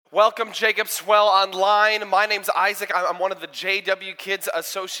Welcome, Jacob Swell Online. My name's Isaac. I'm one of the JW Kids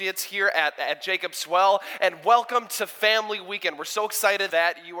Associates here at Jacob Swell, and welcome to Family Weekend. We're so excited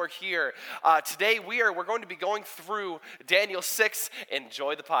that you are here. Today we're going to be going through Daniel 6.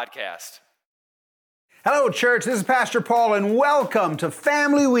 Enjoy the podcast. Hello, church. This is Pastor Paul, and welcome to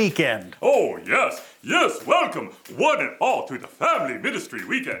Family Weekend. Oh, yes, welcome, one and all, to the Family Ministry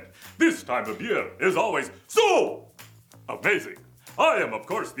Weekend. This time of year is always so amazing. I am, of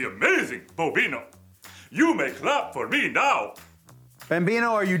course, the amazing Bobino. You may clap for me now.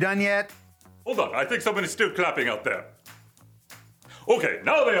 Bambino, are you done yet? Hold on, I think someone is still clapping out there. Okay,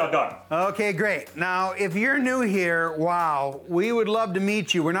 now they are done. Okay, great. Now, if you're new here, wow, we would love to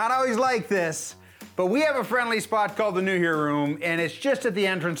meet you. We're not always like this, but we have a friendly spot called the New Here Room, and it's just at the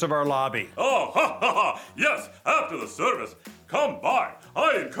entrance of our lobby. Oh, ha, ha, ha. Yes, after the service, come by.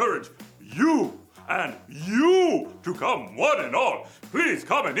 I encourage you and you to come one and all. Please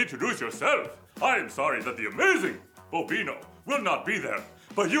come and introduce yourself. I am sorry that the amazing Bobino will not be there,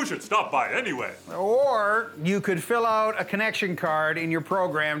 but you should stop by anyway. Or you could fill out a connection card in your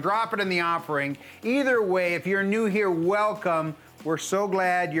program, drop it in the offering. Either way, if you're new here, welcome. We're so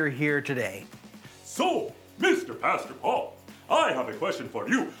glad you're here today. So, Mr. Pastor Paul, I have a question for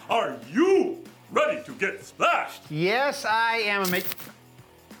you. Are you ready to get splashed? Yes, I am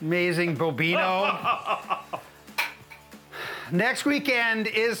amazing Bobino. Next weekend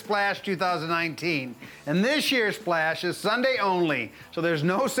is Splash 2019, and this year's Splash is Sunday only, so there's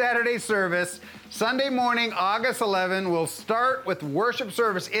no Saturday service. Sunday morning, August 11, we'll start with worship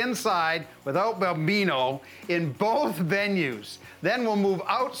service inside without Bambino in both venues. Then we'll move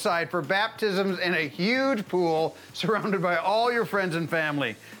outside for baptisms in a huge pool surrounded by all your friends and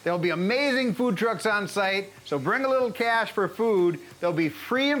family. There'll be amazing food trucks on site, so bring a little cash for food. There'll be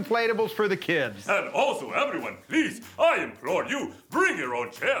free inflatables for the kids. And also, everyone, please, I implore you, bring your own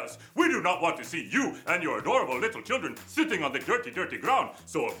chairs. We do not want to see you and your adorable little children sitting on the dirty, dirty ground.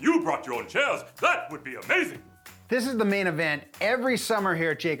 So if you brought your own chairs, that would be amazing. This is the main event every summer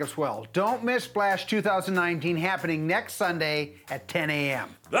here at Jacob Swell. Don't miss Splash 2019 happening next Sunday at 10 a.m.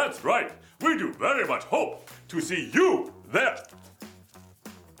 That's right. We do very much hope to see you there.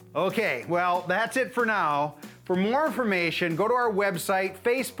 Okay, well, that's it for now. For more information, go to our website,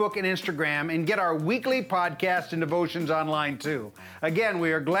 Facebook, and Instagram, and get our weekly podcast and devotions online too. Again,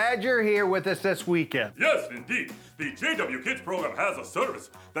 we are glad you're here with us this weekend. Yes, indeed. The JW Kids program has a service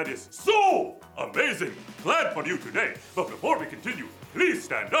that is so amazing. Planned for you today. But before we continue, please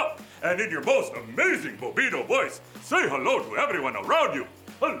stand up and in your most amazing Bobino voice, say hello to everyone around you.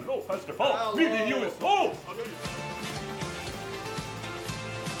 Hello, Pastor Paul. Hello. Meeting you is so amazing.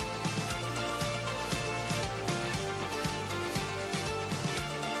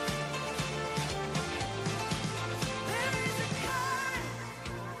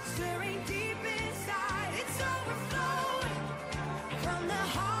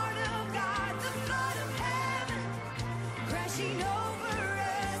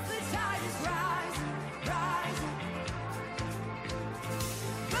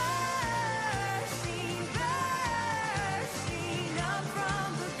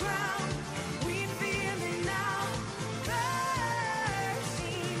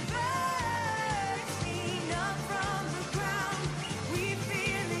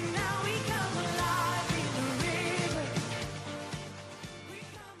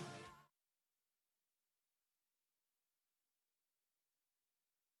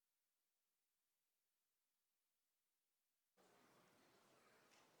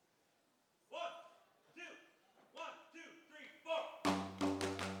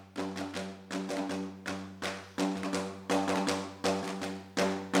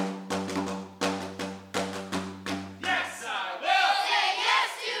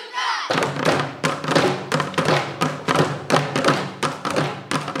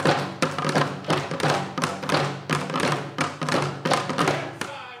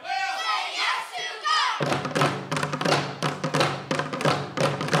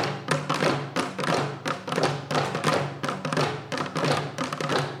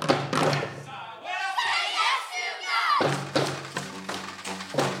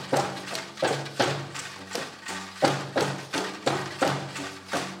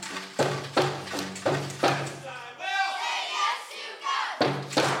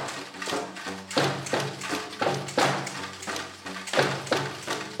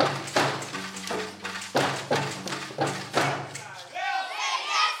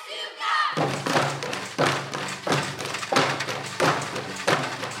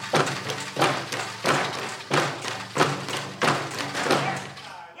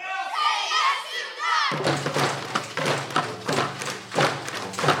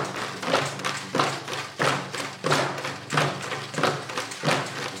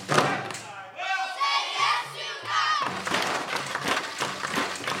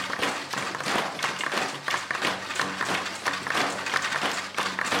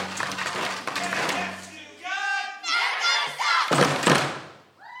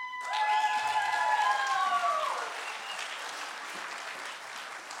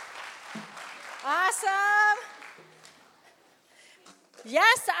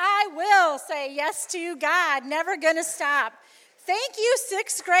 Yes, I will say yes to God. Never gonna stop. Thank you,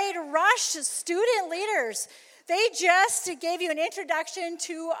 6th grade Rush student leaders. They just gave you an introduction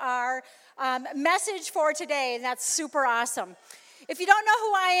to our message for today, and that's super awesome. If you don't know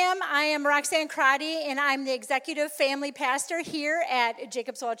who I am Roxanne Crotty, and I'm the executive family pastor here at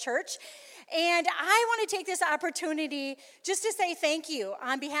Jacob's Well Church. And I want to take this opportunity just to say thank you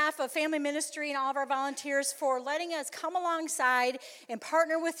on behalf of Family Ministry and all of our volunteers for letting us come alongside and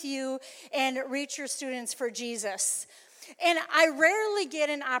partner with you and reach your students for Jesus. And I rarely get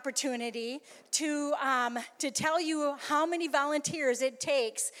an opportunity to tell you how many volunteers it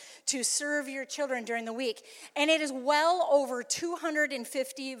takes to serve your children during the week. And it is well over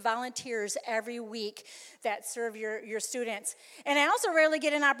 250 volunteers every week that serve your students. And I also rarely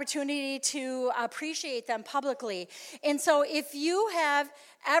get an opportunity to appreciate them publicly. And so if you have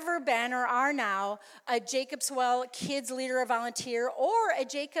ever been or are now a Jacob's Well Kids Leader or Volunteer or a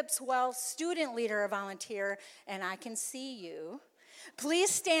Jacob's Well Student Leader or Volunteer, and I can see you, please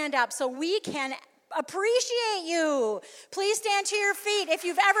stand up so we can appreciate you. Please stand to your feet if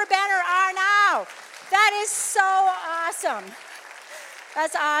you've ever been or are now. That is so awesome.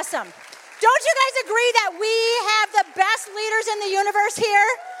 That's awesome. Don't you guys agree that we have the best leaders in the universe here?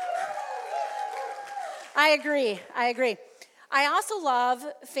 I agree. I also love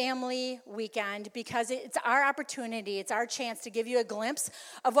Family Weekend because it's our opportunity, it's our chance to give you a glimpse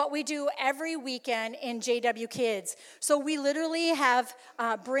of what we do every weekend in JW Kids. So we literally have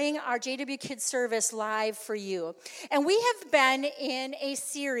bring our JW Kids service live for you. And we have been in a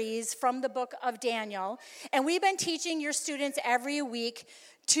series from the book of Daniel, and we've been teaching your students every week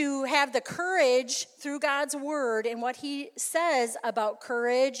to have the courage through God's word and what he says about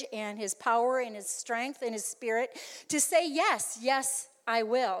courage and his power and his strength and his spirit to say, yes, I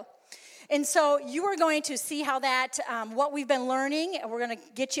will. And so you are going to see how that, what we've been learning, and we're going to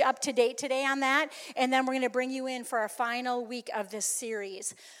get you up to date today on that, and then we're going to bring you in for our final week of this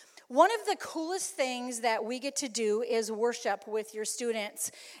series. One of the coolest things that we get to do is worship with your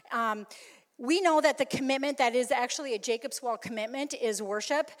students. We know that the commitment that is actually a Jacob's Well commitment is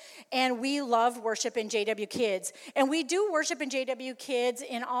worship, and we love worship in JW Kids. And we do worship in JW Kids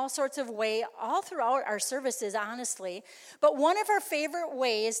in all sorts of ways, all throughout our services, honestly. But one of our favorite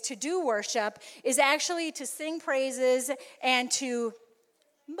ways to do worship is actually to sing praises and to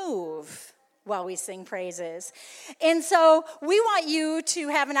move while we sing praises. And so we want you to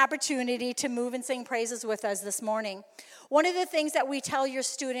have an opportunity to move and sing praises with us this morning. One of the things that we tell your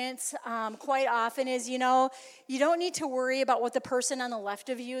students quite often is, you don't need to worry about what the person on the left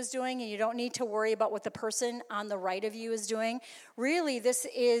of you is doing, and you don't need to worry about what the person on the right of you is doing. Really, this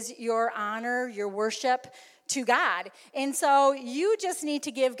is your honor, your worship to God. And so you just need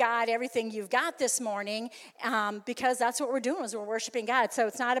to give God everything you've got this morning because that's what we're doing is we're worshiping God. So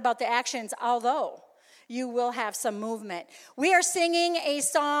it's not about the actions, although you will have some movement. We are singing a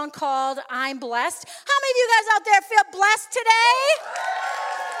song called I'm Blessed. How many of you guys out there feel blessed today?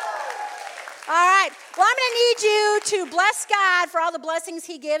 All right. Well, I'm going to need you to bless God for all the blessings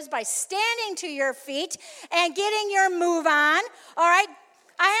he gives by standing to your feet and getting your move on. All right.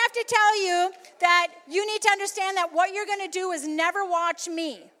 I have to tell you that you need to understand that what you're going to do is never watch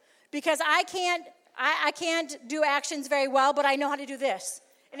me because I can't do actions very well, but I know how to do this.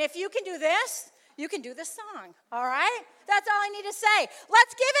 And if you can do this, you can do this song, all right? That's all I need to say.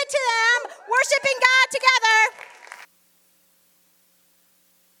 Let's give it to them, worshiping God together.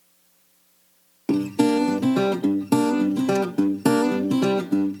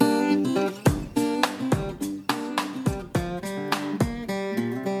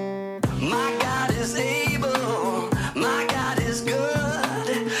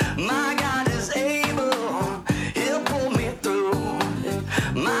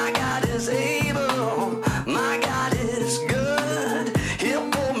 My God is good, he'll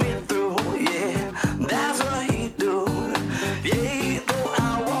pull me through, yeah, that's what he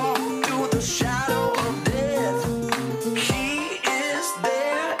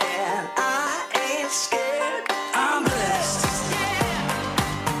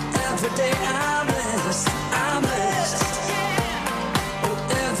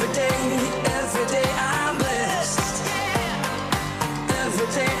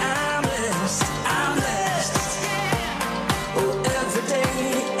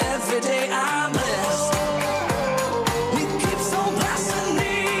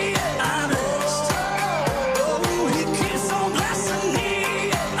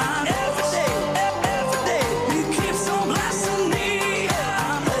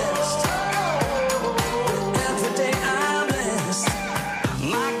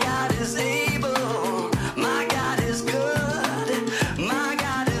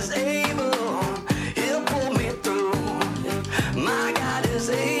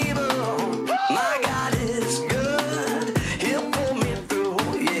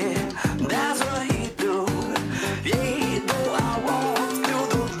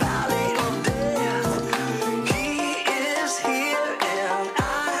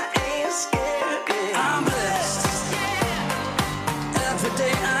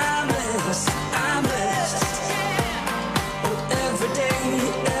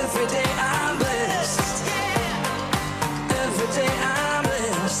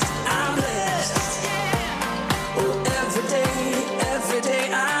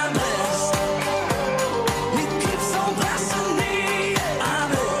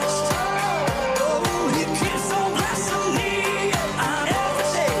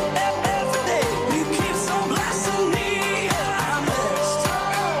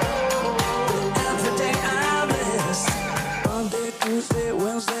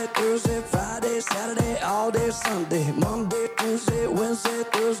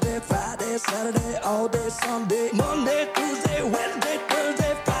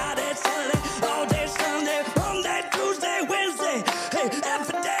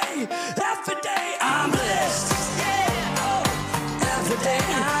every day I'm blessed. Yeah, oh, every day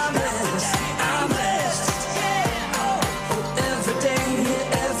I'm blessed. I'm blessed. Yeah, oh, every day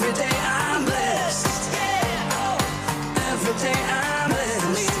I'm blessed. Yeah, oh, every day I'm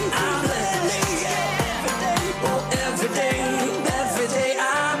blessed. I'm blessed. Yeah, every day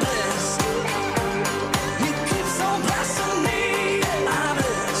I'm blessed. He keeps on blessing me. I'm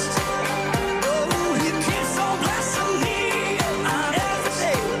blessed. Oh, he keeps on blessing me. I'm every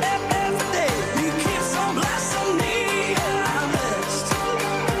day. He keeps on blessing me. I'm blessed.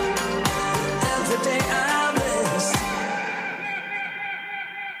 Every day I'm blessed.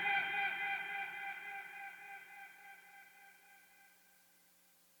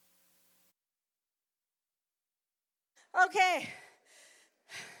 Okay.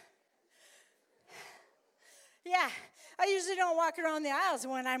 Yeah, I usually don't walk around the aisles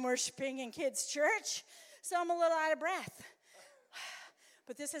when I'm worshiping in kids' church, so I'm a little out of breath.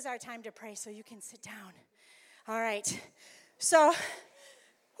 But this is our time to pray, so you can sit down. All right. So,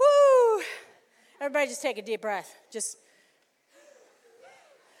 whoo. Everybody just take a deep breath.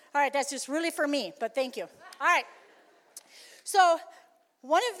 All right, that's just really for me, but thank you. All right. So,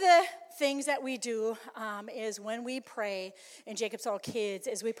 one of the things that we do is when we pray in Jacob's All Kids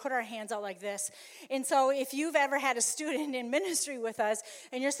is we put our hands out like this. And so if you've ever had a student in ministry with us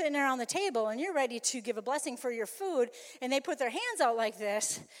and you're sitting there on the table and you're ready to give a blessing for your food and they put their hands out like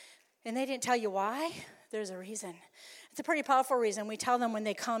this and they didn't tell you why, there's a reason. It's a pretty powerful reason. We tell them when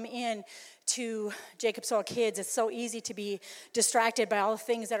they come in to Jacob's All Kids, it's so easy to be distracted by all the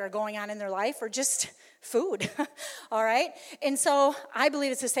things that are going on in their life or just food, all right? And so I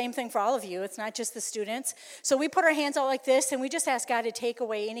believe it's the same thing for all of you. It's not just the students. So we put our hands out like this, and we just ask God to take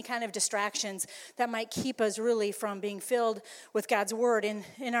away any kind of distractions that might keep us really from being filled with God's word. And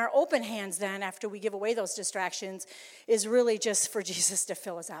in our open hands then, after we give away those distractions, is really just for Jesus to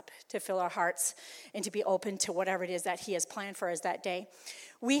fill us up, to fill our hearts, and to be open to whatever it is that he has planned for us that day.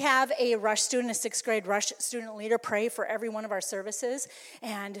 We have a Rush student, a 6th grade Rush student leader, pray for every one of our services.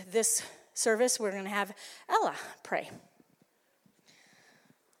 And this service, we're going to have Ella pray.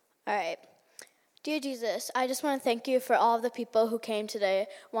 All right. Dear Jesus, I just want to thank you for all of the people who came today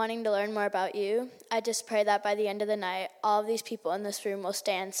wanting to learn more about you. I just pray that by the end of the night, all of these people in this room will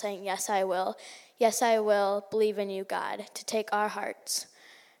stand saying, yes, I will. Yes, I will believe in you, God, to take our hearts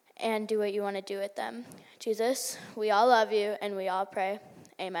and do what you want to do with them. Jesus, we all love you, and we all pray.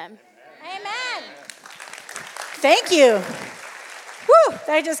 Amen. Amen. Thank you. Whew,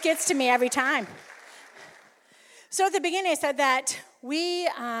 that just gets to me every time. So at the beginning I said that we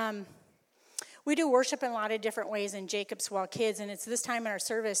do worship in a lot of different ways in Jacob's Well Kids, and it's this time in our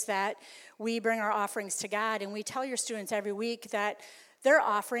service that we bring our offerings to God, and we tell your students every week that their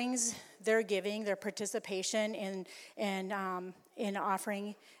offerings, their giving, their participation in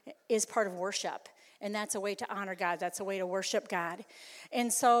offering is part of worship. And that's a way to honor God. That's a way to worship God.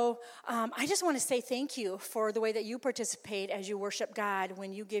 And so I just want to say thank you for the way that you participate as you worship God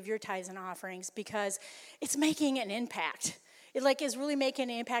when you give your tithes and offerings, because it's making an impact. It is really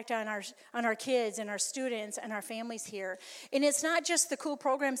making an impact on our kids and our students and our families here. And it's not just the cool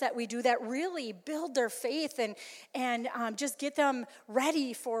programs that we do that really build their faith and just get them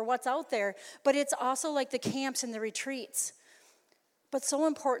ready for what's out there, but it's also like the camps and the retreats. But so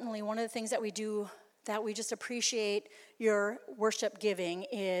importantly, one of the things that we do that we just appreciate your worship giving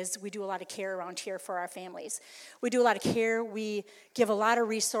is we do a lot of care around here for our families. We do a lot of care, we give a lot of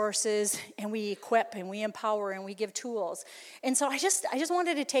resources, and we equip and we empower and we give tools. And so I just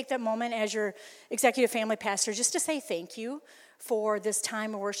wanted to take that moment as your executive family pastor just to say thank you for this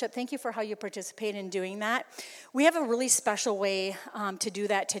time of worship. Thank you for how you participate in doing that. We have a really special way to do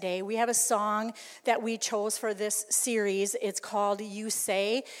that today. We have a song that we chose for this series. It's called You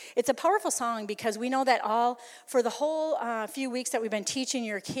Say. It's a powerful song because we know that for the whole few weeks that we've been teaching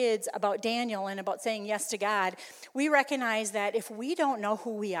your kids about Daniel and about saying yes to God, we recognize that if we don't know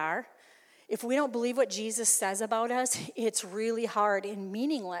who we are, if we don't believe what Jesus says about us, it's really hard and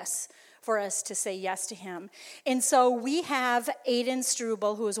meaningless for us to say yes to him. And so we have Aiden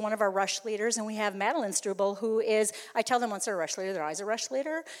Struble, who is one of our Rush leaders, and we have Madeline Struble, who is, I tell them once they're a Rush leader, they're always a Rush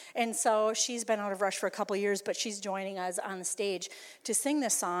leader. And so she's been out of Rush for a couple of years, but she's joining us on the stage to sing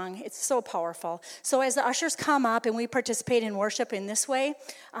this song. It's so powerful. So as the ushers come up and we participate in worship in this way,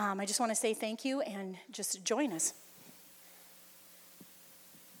 I just want to say thank you and just join us.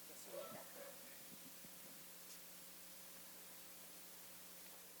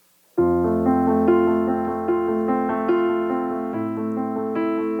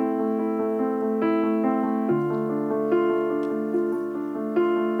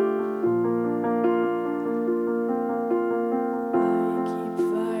 I keep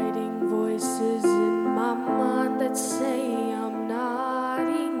fighting.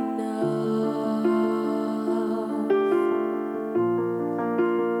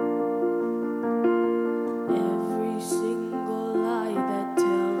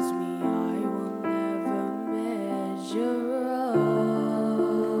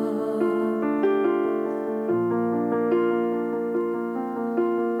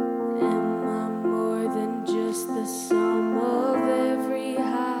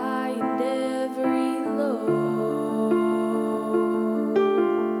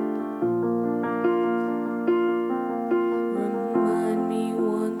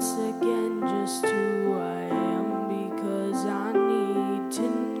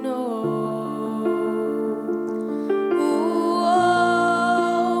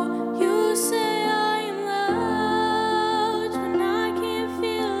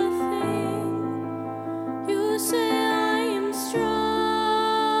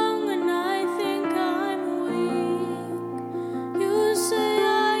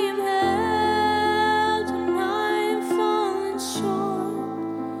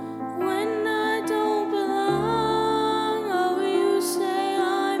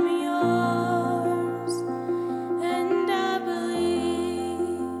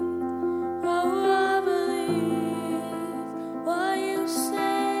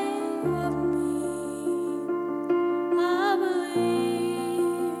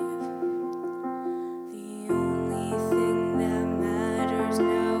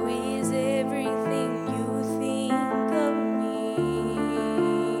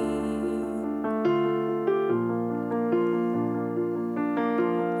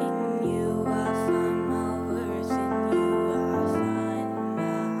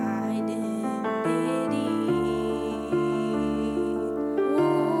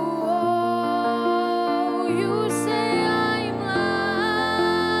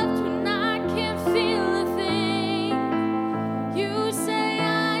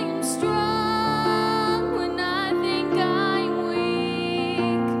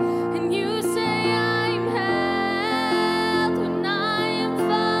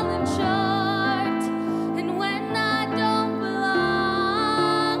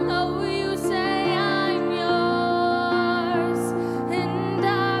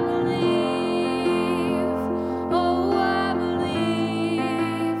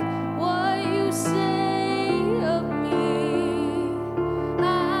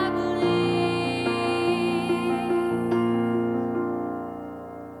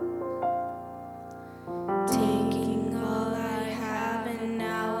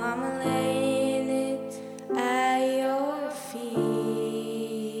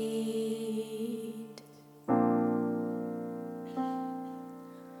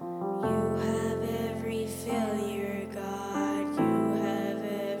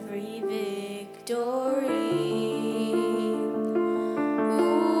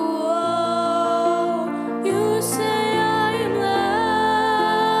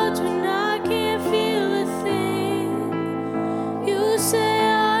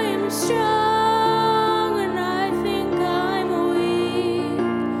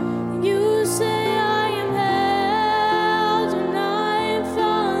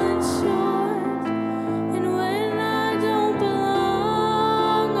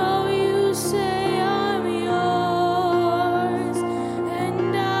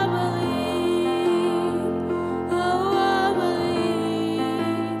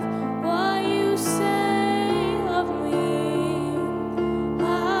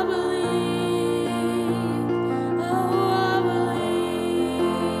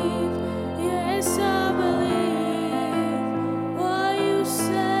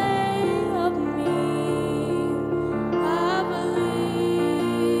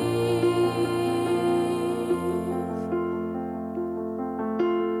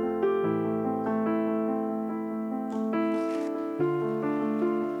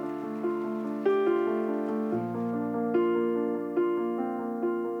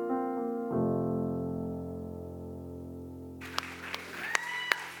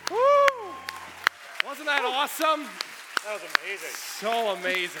 Wasn't that awesome? That was amazing. So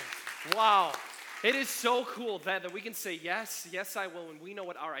amazing. Wow. It is so cool that we can say, yes, yes, I will, and we know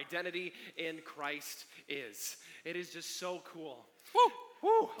what our identity in Christ is. It is just so cool. Woo!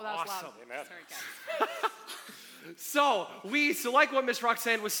 Woo, Well, that was awesome. loud. Amen. Sorry, guys. So like what Miss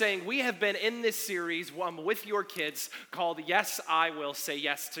Roxanne was saying, we have been in this series with your kids called Yes, I Will Say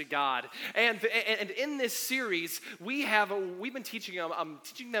Yes to God. And in this series, we've been teaching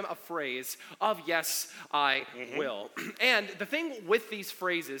them a phrase of yes, I will. And the thing with these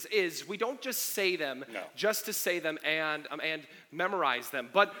phrases is we don't just say them just to say them and memorize them,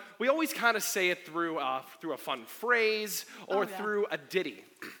 but we always kind of say it through a fun phrase or through a ditty.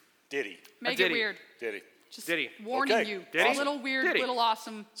 Diddy. Make ditty. it weird. Diddy. Just Ditty. warning Okay. you. Ditty? A little weird, Ditty. little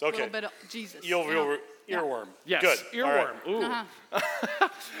awesome, It's okay. little bit of Jesus. Earworm. Yes, Good. earworm. All right. Ooh.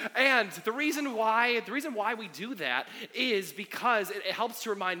 And the reason why we do that is because it helps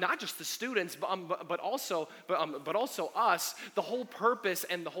to remind not just the students, but also us the whole purpose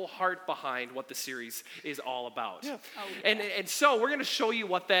and the whole heart behind what the series is all about. Yeah. And so we're going to show you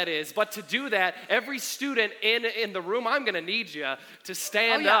what that is. But to do that, every student in the room, I'm going to need you to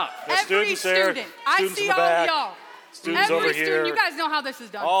stand up. The Every students there, student. I students see in the all of back, y'all. students Every over student. here. You guys know how this is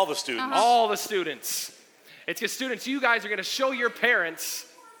done. All the students. All the students. It's because students, you guys are going to show your parents,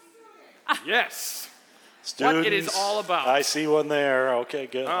 yes, what it is all about. I see one there. Okay,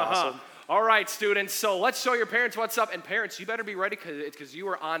 good. Awesome. All right, students, so let's show your parents what's up. And parents, you better be ready because you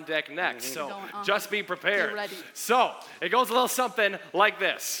are on deck next. So just be prepared. Get ready. So it goes a little something like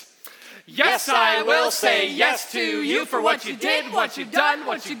this. Yes, I will say yes to you for what you did, what you done,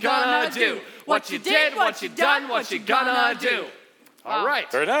 what you gonna do. What you did, what you done, what you gonna do. All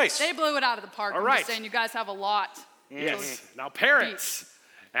right. Very nice. They blew it out of the park. All I'm right. just saying, you guys have a lot. Yes. Now, parents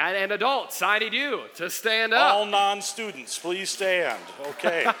and adults, I need you to stand up. All non-students, please stand.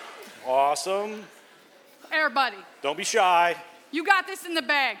 Okay. Awesome. Everybody, Don't be shy. you got this in the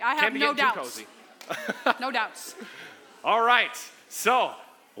bag. I have Can't be no getting too doubts. cozy. No doubts. All right, so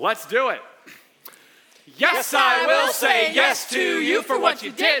let's do it. Yes, I will say yes to you for what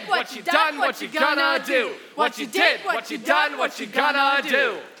you did, what you done, what you gonna do. What you did, what you done, what you gonna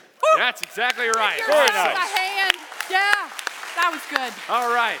do. That's exactly right. Your Very hands, nice. a hand. Yeah, that was good.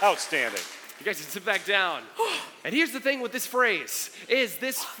 All right, Outstanding. you guys can sit back down. And here's the thing with this phrase is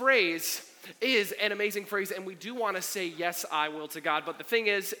an amazing phrase, and we do want to say yes, I will to God. But the thing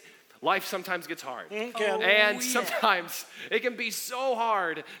is, life sometimes gets hard. Okay. And sometimes it can be so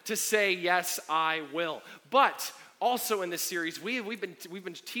hard to say, yes, I will. But also in this series, we've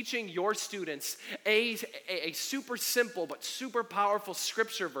been teaching your students a super simple but super powerful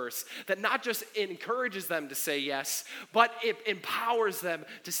scripture verse that not just encourages them to say yes, but it empowers them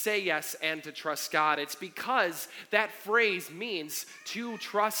to say yes and to trust God. It's because that phrase means to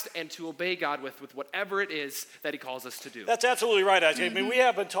trust and to obey God with whatever it is that He calls us to do. That's absolutely right, Isaac. I mean, we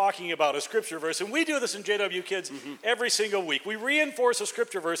have been talking about a scripture verse, and we do this in JW Kids every single week. We reinforce a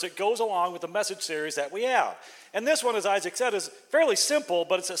scripture verse that goes along with the message series that we have. And this one, as Isaac said, is fairly simple,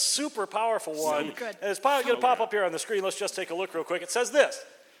 but it's a super powerful one. good. And it's probably going to pop up here on the screen. Let's just take a look real quick. It says this: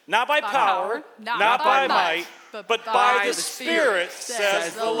 not by power, not by might, but by the Spirit,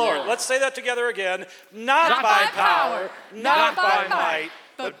 says the Lord. Let's say that together again. Not by power, not by might,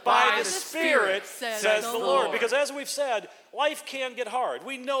 but by the Spirit, says the Lord. Because as we've said, life can get hard.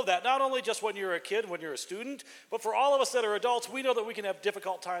 We know that, not only just when you're a kid, when you're a student, but for all of us that are adults, we know that we can have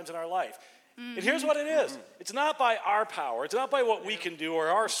difficult times in our life. And here's what it is. It's not by our power. It's not by what we can do or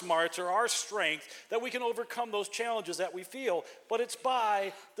our smarts or our strength that we can overcome those challenges that we feel, but it's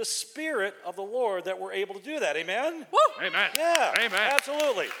by the Spirit of the Lord that we're able to do that. Amen? Woo! Amen. Yeah, Amen.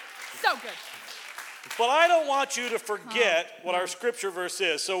 absolutely. So good. But I don't want you to forget what our scripture verse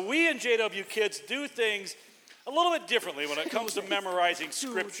is. So we in JW Kids do things a little bit differently when it comes to memorizing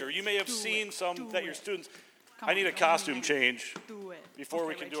scripture. You may have seen some that your students... I need a costume change before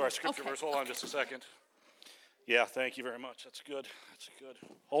we can do our scripture verse. Hold on just a second. Yeah, thank you very much. That's good. That's good.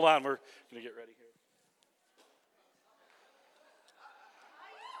 Hold on, we're going to get ready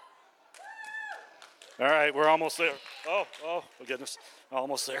here. All right, we're almost there. Oh, my goodness.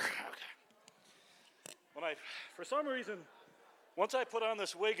 Almost there. Okay. For some reason, once I put on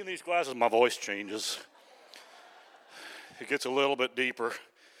this wig and these glasses, my voice changes. It gets a little bit deeper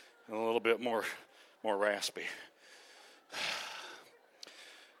and a little bit more raspy.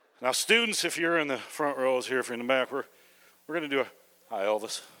 Now, students, if you're in the front rows here, if you're in the back, we're going to do a hi,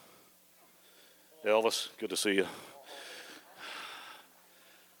 Elvis. Elvis, good to see you.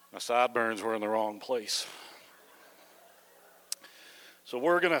 My sideburns were in the wrong place, so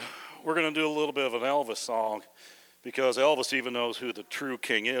we're gonna do a little bit of an Elvis song, because Elvis even knows who the true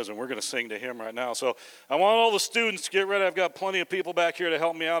king is, and we're going to sing to him right now. So I want all the students to get ready. I've got plenty of people back here to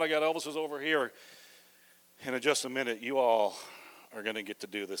help me out. I got Elvis's over here. And in just a minute, you all are going to get to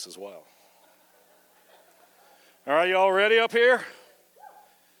do this as well. All right, you all ready up here?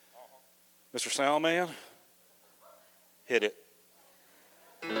 Mr. Soundman, hit it.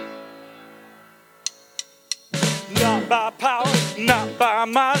 Not by power, not by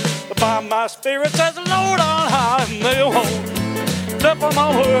might, but by my spirit, says the Lord on high. And they won't step on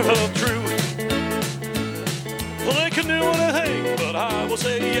my word of truth. Well, they can do anything, but I will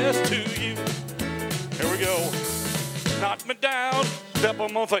say yes to you. Here we go. Knock me down, step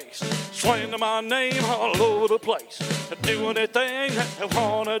on my face, slander my name all over the place. Do anything that they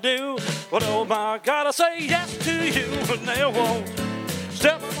want to do, but oh my God, I say yes to you. And they won't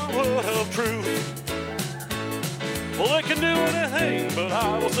step on my word of truth. Well, they can do anything, but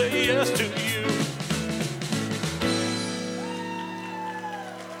I will say yes to you.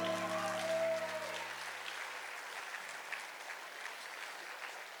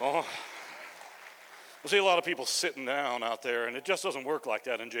 Oh, I see a lot of people sitting down out there, and it just doesn't work like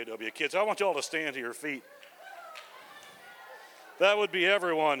that in JW Kids. I want you all to stand to your feet. That would be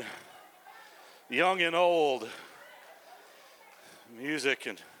everyone, young and old, music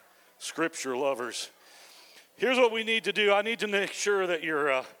and scripture lovers. Here's what we need to do. I need to make sure that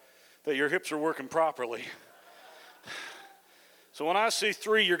your hips are working properly. So when I see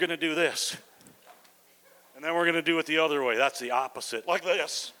 3, you're going to do this. And then we're going to do it the other way. That's the opposite, like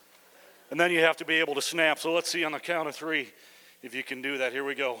this. And then you have to be able to snap. So let's see on the count of 3 if you can do that. Here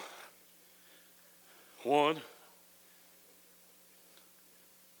we go. 1,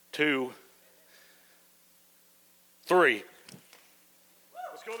 2, 3.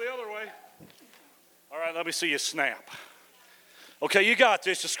 Let's go the other way. All right, let me see you snap. Okay, you got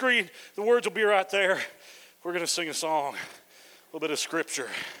this. The screen, the words will be right there. We're going to sing a song, a little bit of scripture.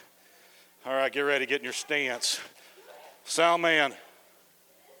 All right, get ready, get in your stance. Sound man,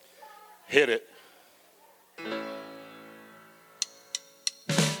 hit it.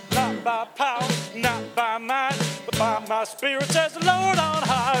 Not by power, not by might, but by my spirit, says the Lord on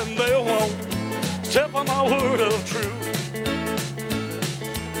high. And they won't step on my word of truth.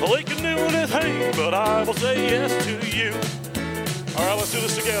 Well, they can do anything, but I will say yes to you. All right, let's do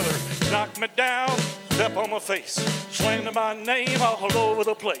this together. Knock me down, step on my face, slander my name all over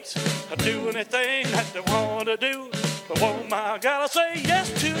the place. I do anything that they want to do, but oh my God, I say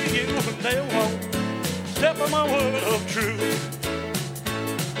yes to you. And they won't step on my word of truth.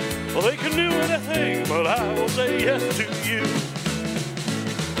 Well, they can do anything, but I will say yes to you.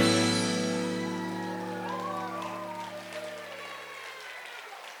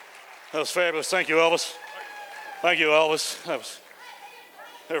 That was fabulous. Thank you, Elvis. Thank you, Elvis.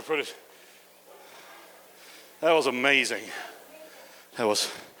 That was amazing.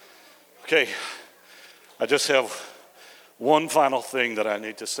 Okay. I just have one final thing that I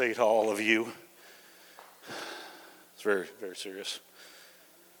need to say to all of you. It's very, very serious.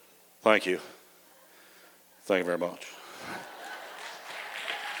 Thank you. Thank you very much.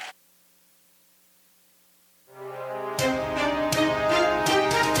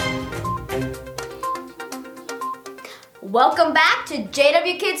 Welcome back to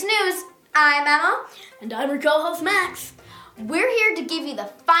JW Kids News. I'm Emma. And I'm your co-host, Max. We're here to give you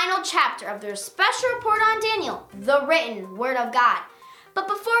the final chapter of their special report on Daniel, the written Word of God. But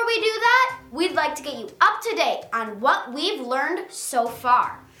before we do that, we'd like to get you up to date on what we've learned so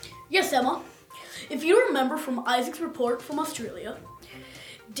far. Yes, Emma. If you remember from Isaac's report from Australia,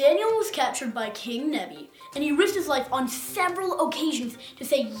 Daniel was captured by King Nebi, and he risked his life on several occasions to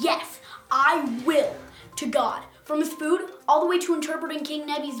say, yes, I will, to God. From his food all the way to interpreting King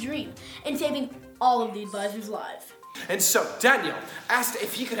Nebi's dream and saving all of the advisors' lives. And so Daniel asked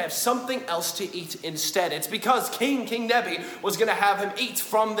if he could have something else to eat instead. It's because King Nebi was going to have him eat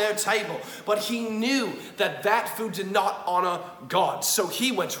from their table. But he knew that that food did not honor God. So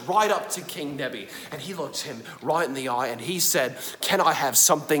he went right up to King Nebi and he looked him right in the eye and he said, "Can I have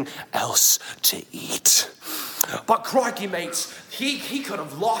something else to eat?" But crikey, mates, he could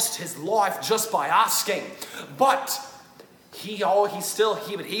have lost his life just by asking. But he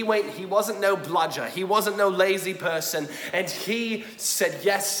wasn't no bludger. He wasn't no lazy person. And he said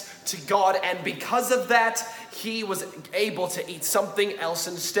yes to God. And because of that, he was able to eat something else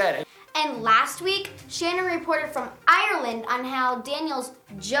instead. And last week, Shannon reported from Ireland on how Daniel's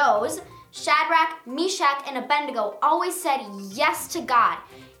Joes, Shadrach, Meshach, and Abednego always said yes to God,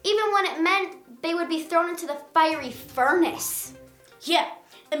 even when it meant they would be thrown into the fiery furnace. Yeah,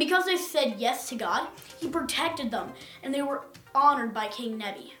 and because they said yes to God, he protected them, and they were honored by King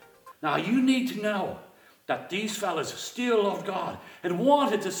Nebi. Now you need to know that these fellas still loved God and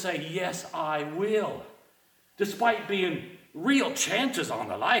wanted to say, yes, I will, despite being real chances on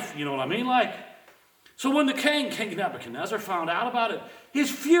their life, you know what I mean? Like, so when the King Nebuchadnezzar, found out about it, he's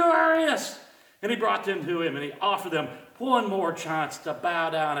furious. And he brought them to him and he offered them one more chance to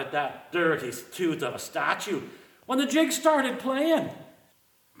bow down at that dirty tooth of a statue when the jig started playing.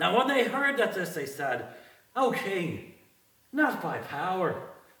 Now, when they heard this, they said, "O King, not by power,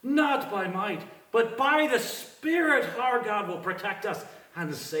 not by might, but by the Spirit our God will protect us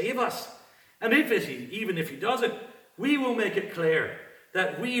and save us. And even if he doesn't, we will make it clear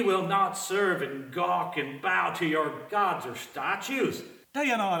that we will not serve and gawk and bow to your gods or statues." Do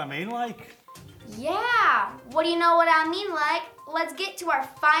you know what I mean, like? Yeah, what do you know what I mean, like? Let's get to our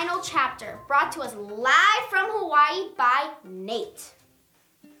final chapter, brought to us live from Hawaii by Nate.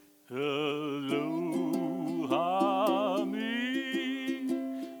 Aloha me,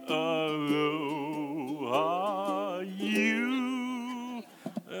 aloha you.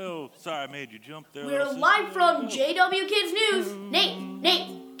 Oh, sorry I made you jump there. We're live from JW Kids News.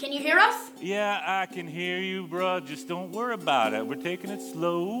 Nate, can you hear us? Yeah, I can hear you, bro. Just don't worry about it. We're taking it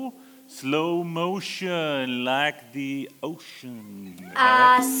slow motion, like the ocean.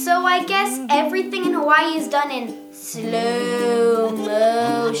 So I guess everything in Hawaii is done in slow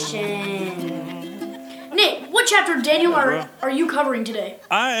motion. Nate, what chapter of Daniel are you covering today?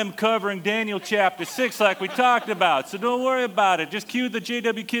 I am covering Daniel chapter 6 like we talked about, so don't worry about it. Just cue the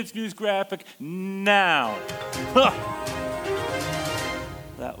JW Kids News graphic now. Huh.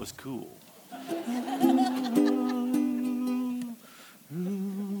 That was cool.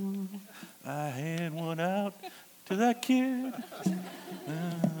 I hand one out to that kid.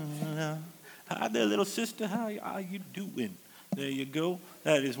 Hi there, little sister. How are you doing? There you go.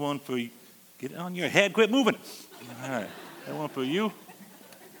 That is one for you. Get it on your head. Quit moving. All right. That one for you.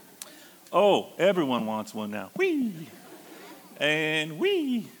 Oh, everyone wants one now. Whee! And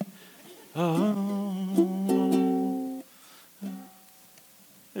whee!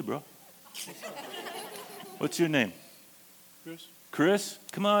 Hey, bro. What's your name? Chris. Chris?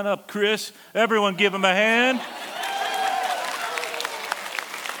 Come on up, Chris. Everyone give him a hand.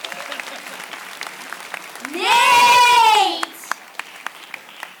 Nate!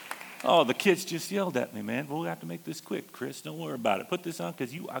 Oh, the kids just yelled at me, man. We'll have to make this quick, Chris. Don't worry about it. Put this on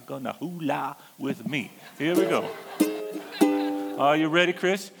because you are going to hula with me. Here we go. Are you ready,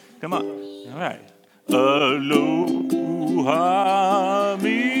 Chris? Come on. All right. Aloha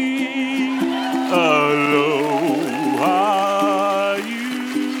me. Aloha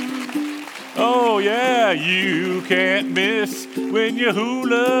you. Oh, yeah, you can't miss when you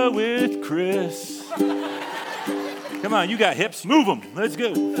hula with Chris. Come on, you got hips. Move them. Let's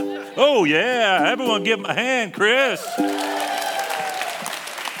go. Oh, yeah, everyone give him a hand, Chris.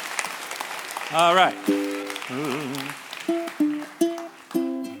 All right.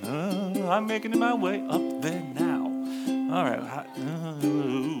 I'm making my way up there now. All right.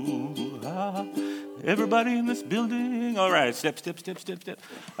 Everybody in this building. All right. Step.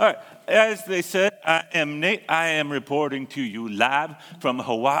 All right. As they said, I am Nate. I am reporting to you live from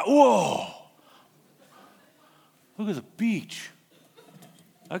Hawaii. Whoa. Look at the beach.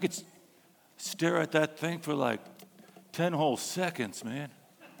 I could stare at that thing for like 10 whole seconds, man.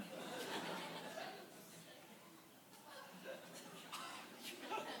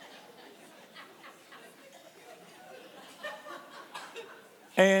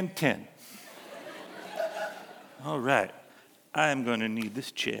 And 10. All right. I'm going to need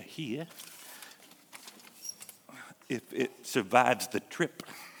this chair here if it survives the trip.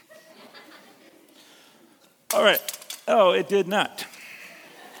 All right. Oh, it did not.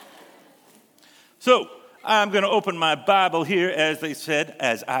 So I'm going to open my Bible here, as I said,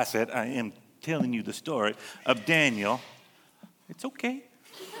 I am telling you the story of Daniel. It's okay.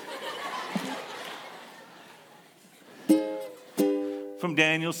 From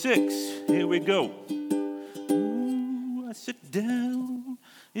Daniel 6. Here we go. Ooh, I sit down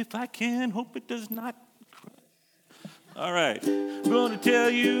if I can, hope it does not cry. All right, I'm going to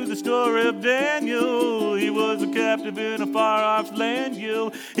tell you the story of Daniel. He was a captive in a far-off land.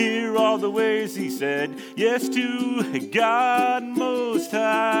 You'll hear all the ways he said yes to God Most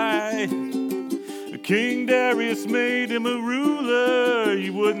High. King Darius made him a ruler.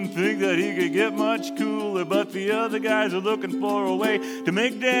 You wouldn't think that he could get much cooler, but the other guys are looking for a way to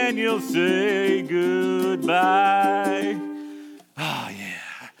make Daniel say goodbye. Ah, yeah.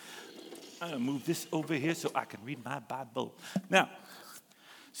 I'm going to move this over here so I can read my Bible. Now,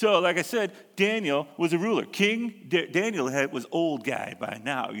 So, like I said, Daniel was a ruler. Daniel was old guy by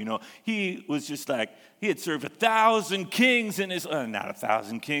now, He was just like, he had served 1,000 kings in his, not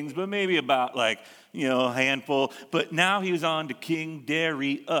 1,000 kings, but maybe about a handful. But now he was on to King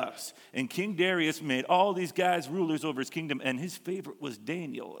Darius. And King Darius made all these guys rulers over his kingdom, and his favorite was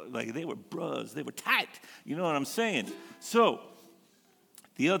Daniel. Like, they were bros, they were tight. You know what I'm saying? So,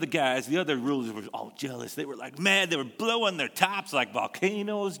 the other rulers were all jealous. They were like mad. They were blowing their tops like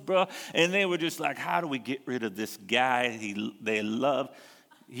volcanoes, bro. And they were just like, how do we get rid of this guy? He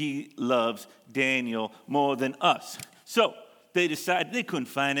loves Daniel more than us. So they decided they couldn't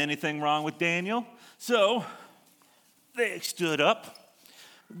find anything wrong with Daniel. So they stood up.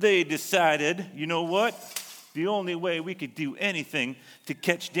 They decided, you know what? The only way we could do anything to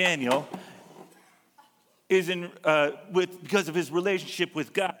catch Daniel is because of his relationship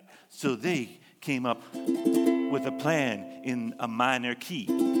with God. So they came up with a plan in a minor key.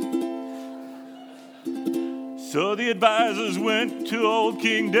 So the advisors went to old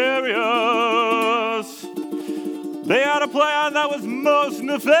King Darius. They had a plan that was most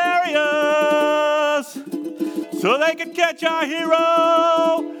nefarious, so they could catch our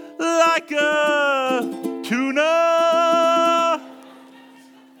hero like a tuna.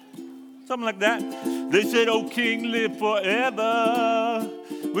 Something like that. They said, "Oh, King, live forever.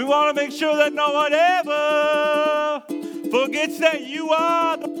 We want to make sure that no one ever forgets that you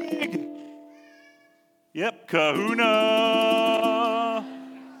are the big, kahuna."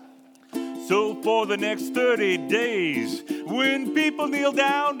 So for the next 30 days, when people kneel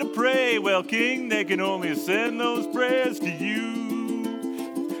down to pray, well, King, they can only send those prayers to you.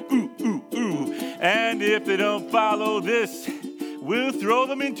 Ooh, ooh, ooh. And if they don't follow this, we'll throw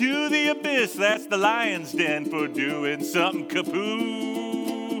them into the abyss. That's the lion's den for doing something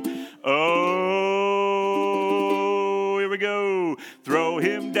kapoo. Oh, here we go. Throw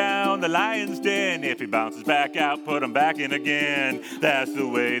him down the lion's den. If he bounces back out, put him back in again. That's the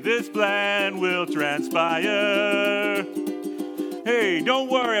way this plan will transpire. Hey, don't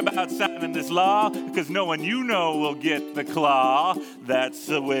worry about signing this law, because no one you know will get the claw. That's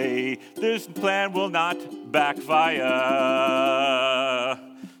the way this plan will not backfire.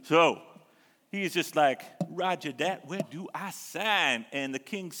 So he's just like, Roger that, where do I sign? And the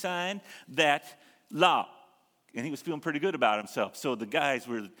king signed that law. And he was feeling pretty good about himself. So the guys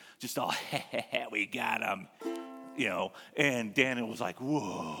were just all, we got him, And Daniel was like,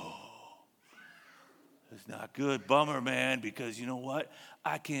 whoa. It's not good. Bummer, man, because you know what?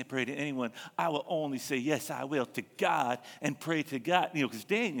 I can't pray to anyone. I will only say, yes, I will, to God and pray to God. Because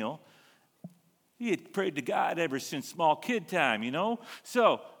Daniel, he had prayed to God ever since small kid time,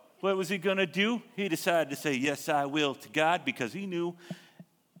 So what was he going to do? He decided to say, yes, I will, to God, because he knew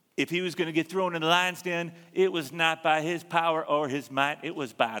if he was going to get thrown in the lion's den, it was not by his power or his might. It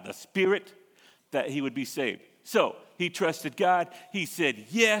was by the Spirit that he would be saved. So he trusted God. He said,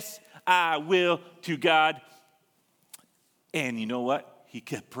 yes, I will, to God. And you know what? He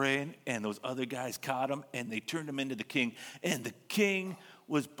kept praying, and those other guys caught him, and they turned him into the king. And the king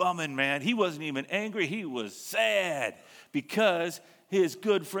was bumming, man. He wasn't even angry. He was sad because his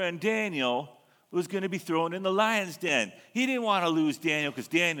good friend Daniel was going to be thrown in the lion's den. He didn't want to lose Daniel because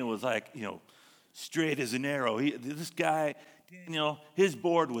Daniel was like, straight as an arrow. This guy, Daniel, his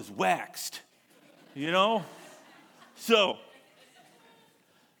board was waxed, So,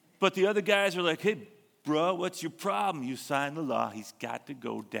 but the other guys were like, hey, bro, what's your problem? You signed the law. He's got to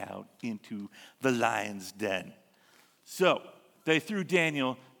go down into the lion's den. So they threw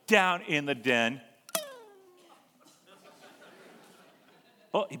Daniel down in the den.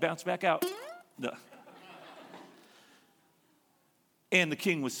 Oh, he bounced back out. No. And the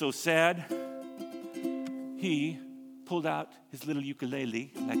king was so sad, he pulled out his little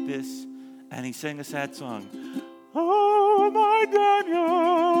ukulele like this, and he sang a sad song. Oh, my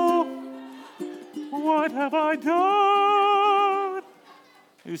Daniel, what have I done?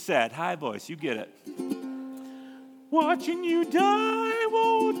 He was sad. High voice, you get it. Watching you die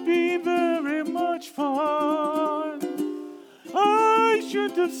won't be very much fun. I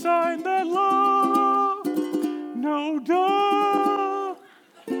shouldn't have signed that law. No, duh.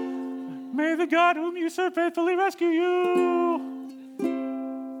 May the God whom you serve faithfully rescue you.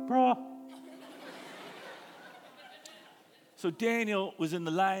 Bruh. So Daniel was in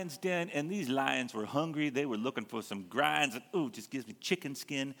the lion's den, and these lions were hungry. They were looking for some grinds. Ooh, just gives me chicken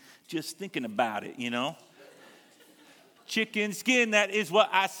skin just thinking about it, Chicken skin, that is what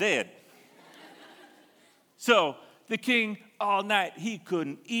I said. So the king, all night, he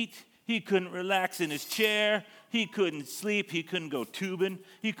couldn't eat. He couldn't relax in his chair. He couldn't sleep. He couldn't go tubing.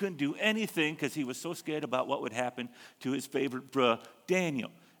 He couldn't do anything because he was so scared about what would happen to his favorite bruh,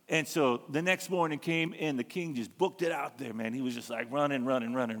 Daniel. And so the next morning came, and the king just booked it out there, man. He was just like running,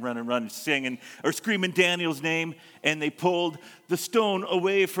 singing or screaming Daniel's name. And they pulled the stone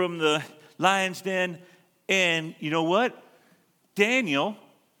away from the lion's den. And you know what? Daniel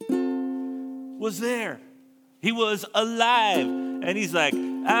was there. He was alive. And he's like,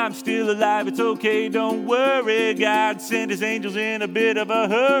 I'm still alive, it's okay, don't worry. God sent his angels in a bit of a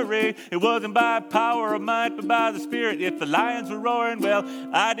hurry. It wasn't by power or might, but by the Spirit. If the lions were roaring, well,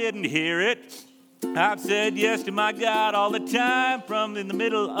 I didn't hear it. I've said yes to my God all the time, from in the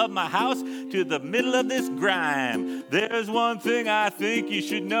middle of my house to the middle of this grime. There's one thing I think you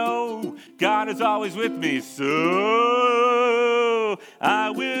should know. God is always with me, so I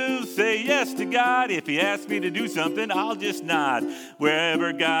will say yes to God. If he asks me to do something, I'll just nod.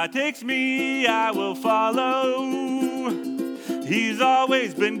 Wherever God takes me, I will follow. He's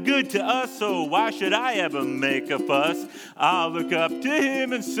always been good to us, so why should I ever make a fuss? I'll look up to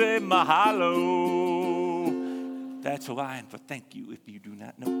him and say mahalo. That's Hawaiian for thank you if you do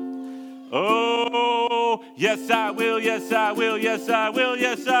not know. Oh, yes I will, yes I will, yes I will,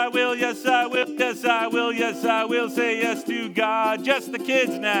 yes I will, yes I will, yes I will, yes I will say yes to God. Just the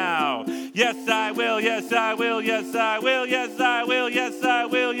kids now. Yes I will, yes I will, yes I will, yes I will, yes I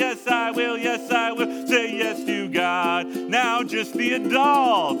will, yes I will, yes I will say yes to God. Now just the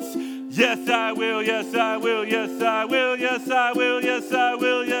adults. Yes I will, yes I will, yes I will, yes I will, yes I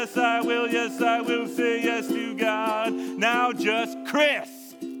will, yes I will, yes I will say yes to God. Now just Chris.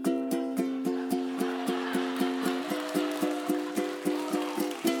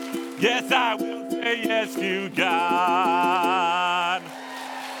 Yes, I will say yes to God.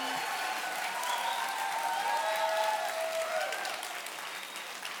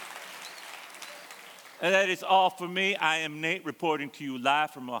 And that is all for me. I am Nate, reporting to you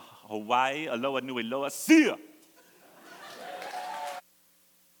live from Hawaii. Aloha nui loa. See ya.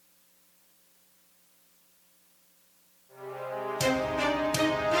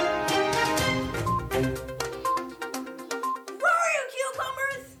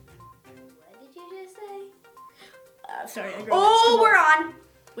 Sorry. Oh, we're on.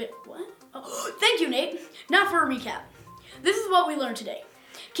 Wait, what? Oh, thank you, Nate. Now for a recap. This is what we learned today.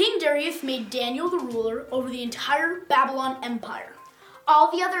 King Darius made Daniel the ruler over the entire Babylon Empire.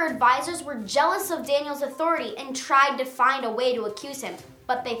 All the other advisors were jealous of Daniel's authority and tried to find a way to accuse him,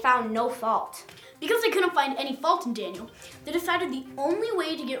 but they found no fault. Because they couldn't find any fault in Daniel, they decided the only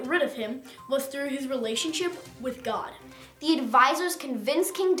way to get rid of him was through his relationship with God. The advisors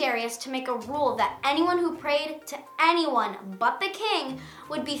convinced King Darius to make a rule that anyone who prayed to anyone but the king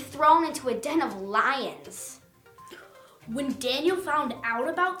would be thrown into a den of lions. When Daniel found out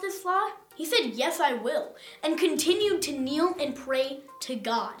about this law, he said, "Yes, I will," and continued to kneel and pray to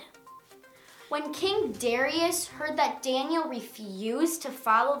God. When King Darius heard that Daniel refused to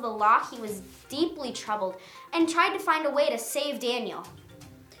follow the law, he was deeply troubled and tried to find a way to save Daniel.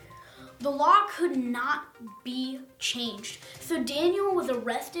 The law could not be changed, so Daniel was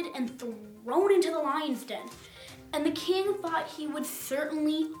arrested and thrown into the lion's den, and the king thought he would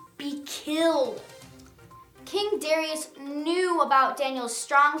certainly be killed. King Darius knew about Daniel's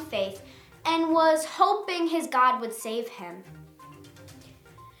strong faith and was hoping his God would save him.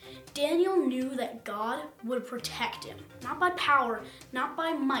 Daniel knew that God would protect him, not by power, not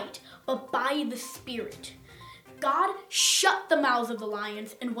by might, but by the Spirit. God shut the mouths of the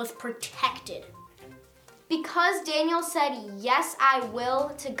lions and was protected. Because Daniel said, "Yes, I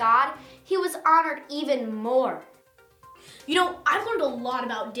will," to God, he was honored even more. You know, I've learned a lot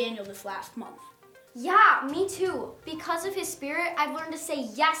about Daniel this last month. Yeah, me too. Because of his spirit, I've learned to say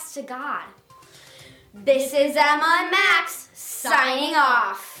yes to God. This is Emma and Max signing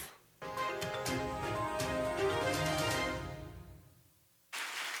off.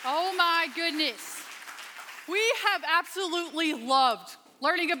 Oh my goodness. We have absolutely loved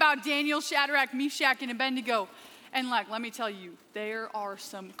learning about Daniel, Shadrach, Meshach, and Abednego. And let me tell you, there are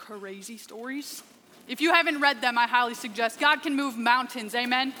some crazy stories. If you haven't read them, I highly suggest. God can move mountains,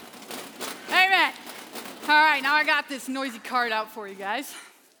 amen? Amen. All right, now I got this noisy card out for you guys.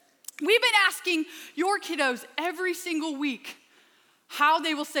 We've been asking your kiddos every single week how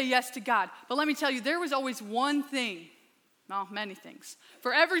they will say yes to God. But let me tell you, there was always one thing, well, many things.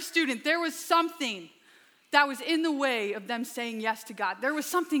 For every student, there was something that was in the way of them saying yes to God. There was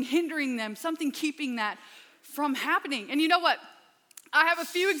something hindering them, something keeping that from happening. And you know what? I have a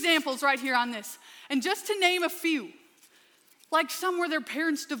few examples right here on this. And just to name a few, like some were their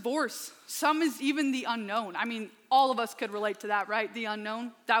parents' divorce. Some is even the unknown. I mean, all of us could relate to that, right? The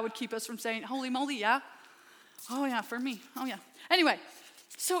unknown. That would keep us from saying, holy moly, yeah. Oh, yeah, for me. Oh, yeah. Anyway,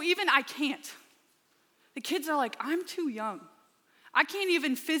 so even I can't. The kids are like, I'm too young. I can't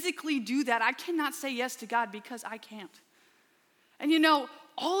even physically do that. I cannot say yes to God because I can't. And you know,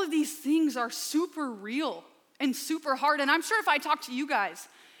 all of these things are super real and super hard. And I'm sure if I talked to you guys,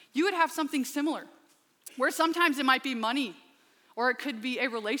 you would have something similar, where sometimes it might be money, or it could be a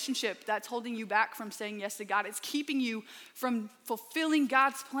relationship that's holding you back from saying yes to God. It's keeping you from fulfilling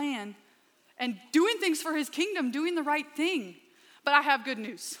God's plan and doing things for his kingdom, doing the right thing. But I have good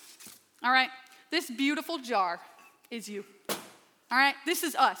news. All right, this beautiful jar is you. All right, this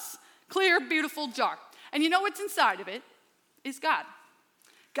is us. Clear, beautiful jar. And you know what's inside of it is God.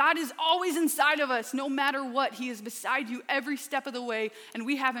 God is always inside of us, no matter what. He is beside you every step of the way, and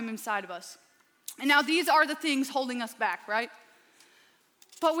we have him inside of us. And now these are the things holding us back, right?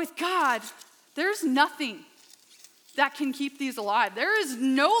 But with God, there's nothing that can keep these alive. There is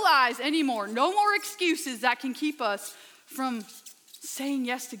no lies anymore, no more excuses that can keep us from saying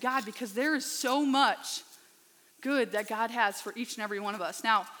yes to God, because there is so much good that God has for each and every one of us.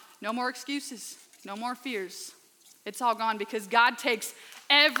 Now, no more excuses, no more fears. It's all gone because God takes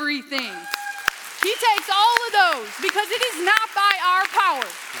everything. He takes all of those, because it is not by our power,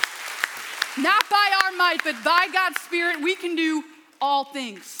 not by our might, but by God's Spirit, we can do all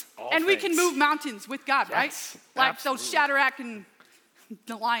things. We can move mountains with God, yes, right? Like absolutely. Those Shadrach and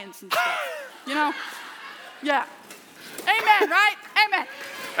the lions and stuff, you know? Yeah. Amen, right? Amen.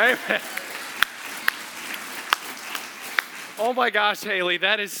 Amen. Oh my gosh, Haley,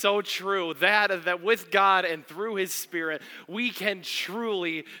 that is so true. That with God and through his Spirit, we can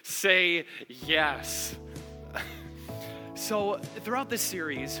truly say yes. So throughout this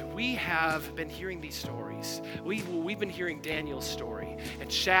series, we have been hearing these stories. We've been hearing Daniel's story,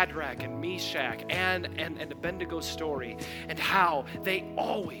 and Shadrach and Meshach and Abednego's story, and how they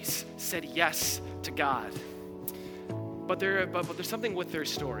always said yes to God. But there's something with their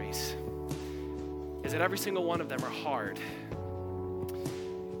stories, is that every single one of them are hard.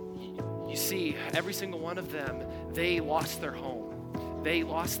 You see, every single one of them, they lost their home. They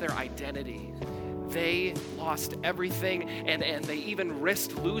lost their identity. They lost everything, and they even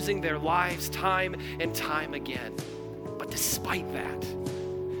risked losing their lives time and time again. But despite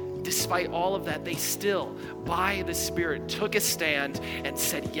that, despite all of that, they still, by the Spirit, took a stand and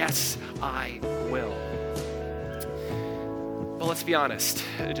said, yes, I will. But let's be honest,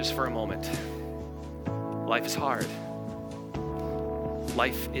 just for a moment. Life is hard.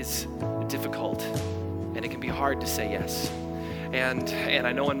 Life is difficult, and it can be hard to say yes. And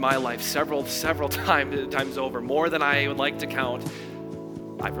I know in my life several times over, more than I would like to count,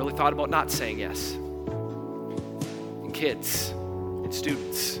 I've really thought about not saying yes. And kids and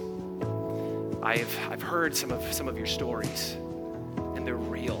students, I've heard some of your stories, and they're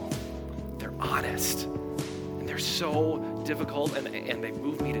real, they're honest, and they're so difficult, and they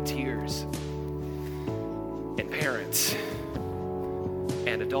move me to tears. And parents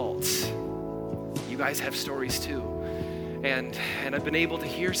and adults, you guys have stories too. And I've been able to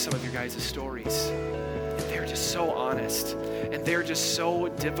hear some of your guys' stories. And they're just so honest. And they're just so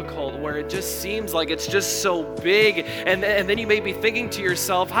difficult, where it just seems like it's just so big. And then you may be thinking to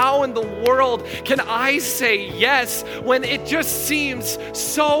yourself, how in the world can I say yes when it just seems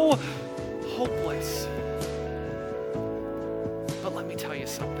so hopeless? But let me tell you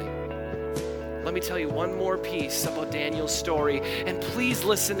something. Let me tell you one more piece about Daniel's story. And please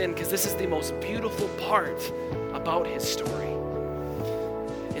listen in, because this is the most beautiful part about his story,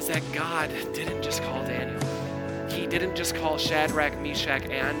 is that God didn't just call Daniel. He didn't just call Shadrach, Meshach,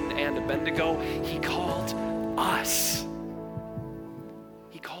 and Abednego. He called us.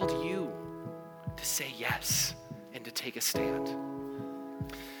 He called you to say yes and to take a stand.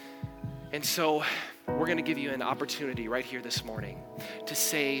 And so we're going to give you an opportunity right here this morning to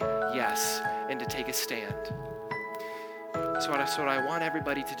say yes and to take a stand. So what I want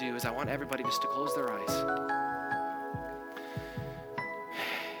everybody to do is, I want everybody just to close their eyes.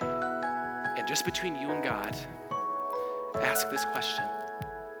 And just between you and God, ask this question.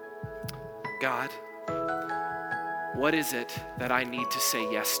 God, what is it that I need to say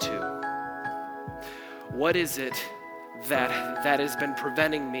yes to? What is it that has been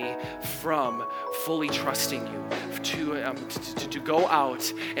preventing me from fully trusting you, to go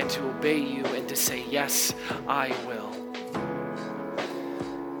out and to obey you and to say, yes, I will?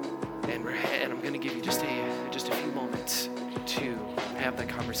 And I'm going to give you just a few moments to have that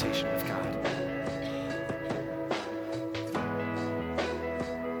conversation with God.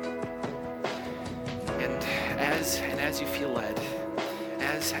 And as you feel led,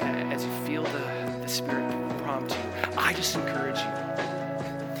 as you feel the Spirit prompt you, I just encourage you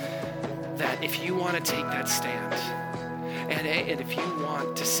that if you want to take that stand, and if you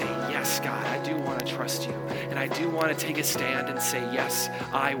want to say, yes, God, I do want to trust you, and I do want to take a stand and say, yes,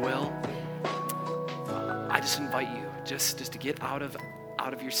 I will, I just invite you just to get out of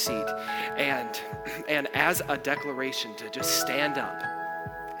your seat and as a declaration to just stand up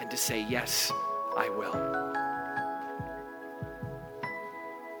and to say, yes, I will.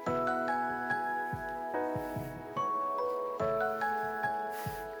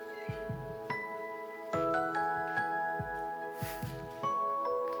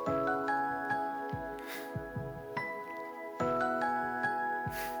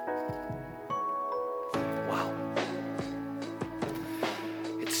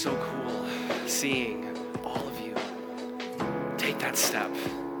 So cool seeing all of you take that step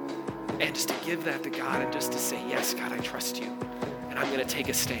and just to give that to God and just to say, yes, God, I trust you. And I'm going to take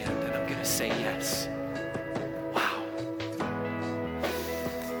a stand and I'm going to say yes. Wow.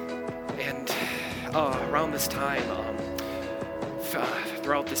 And around this time,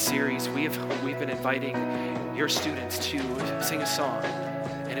 throughout this series, we've been inviting your students to sing a song,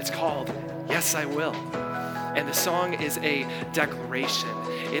 and it's called Yes, I Will. And the song is a declaration.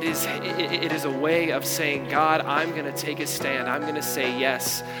 It is a way of saying, God, I'm going to take a stand. I'm going to say,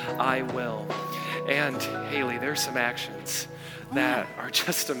 yes, I will. And Haley, there's some actions that are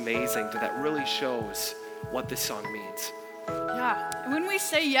just amazing that really shows what this song means. Yeah, and when we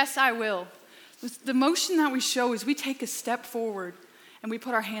say, yes, I will, the motion that we show is we take a step forward and we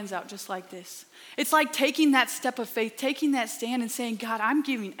put our hands out just like this. It's like taking that step of faith, taking that stand and saying, God, I'm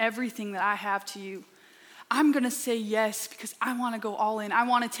giving everything that I have to you. I'm going to say yes because I want to go all in. I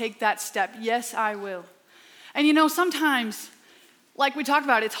want to take that step. Yes, I will. And you know, sometimes, like we talked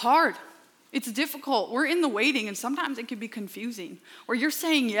about, it's hard. It's difficult. We're in the waiting, and sometimes it can be confusing. Or you're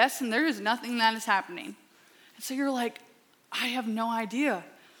saying yes, and there is nothing that is happening. And so you're like, I have no idea.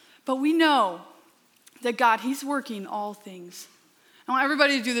 But we know that God, He's working all things. I want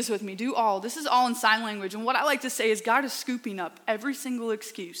everybody to do this with me. Do all. This is all in sign language. And what I like to say is God is scooping up every single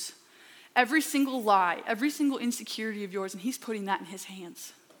excuse, every single lie, every single insecurity of yours, and He's putting that in His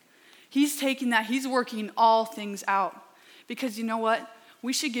hands. He's taking that. He's working all things out. Because you know what?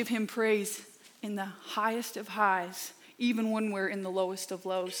 We should give Him praise in the highest of highs, even when we're in the lowest of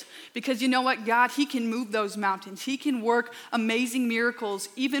lows. Because you know what? God, He can move those mountains. He can work amazing miracles,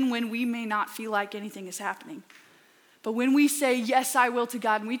 even when we may not feel like anything is happening. But when we say, yes, I will to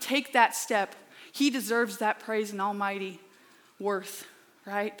God, and we take that step, He deserves that praise and almighty worth,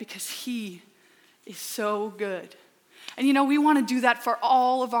 right? Because He is so good. And you know, we want to do that for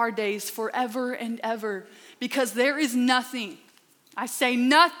all of our days, forever and ever, because there is nothing, I say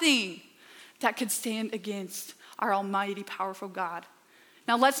nothing, that could stand against our almighty, powerful God.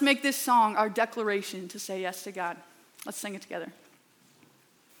 Now let's make this song our declaration to say yes to God. Let's sing it together.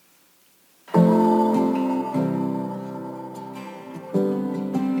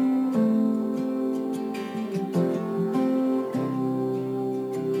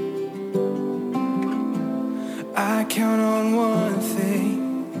 I count on one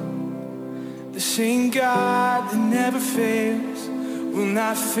thing, the same God that never fails will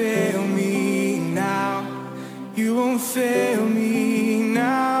not fail me now. You won't fail me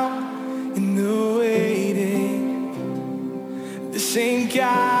now in the waiting. The same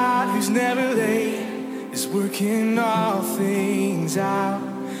God who's never late is working all things out.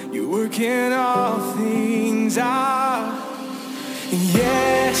 You're working all things out. And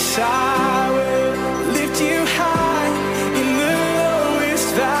yes, I will lift you high in the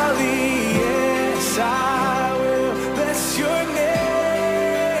lowest valley. Yes, I will bless your name.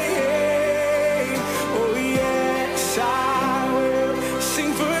 Oh yes, I will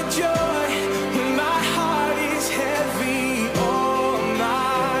sing for joy when my heart is heavy all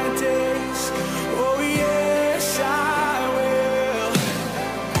my days. Oh yes, I will.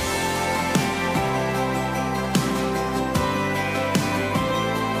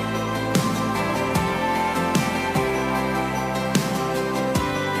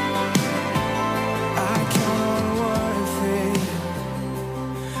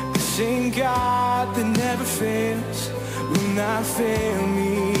 Same God that never fails will not fail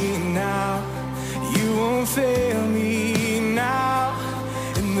me now. You won't fail me now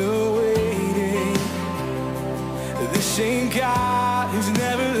in the waiting. The same God who's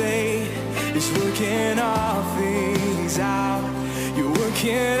never late is working all things out. You're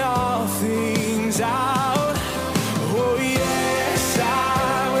working all things out. Oh yes,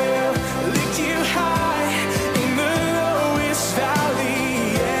 I will lift you high in the lowest valley.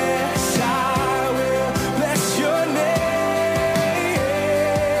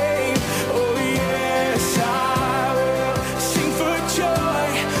 Oh yes, I will sing for joy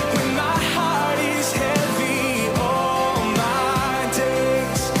when my heart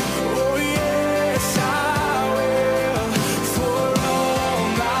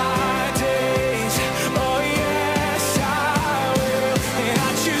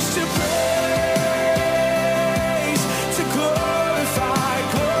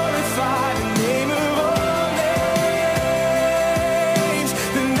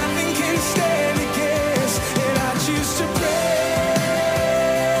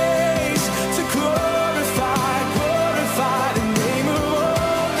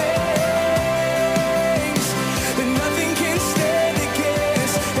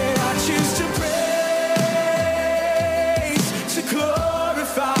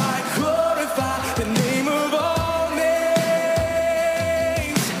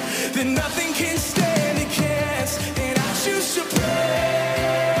then nothing can stand against. And I choose to praise,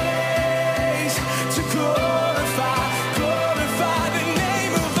 to glorify the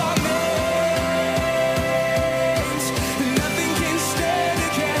name of our names. Nothing can stand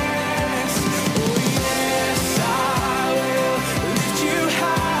against. Oh yes, I will lift you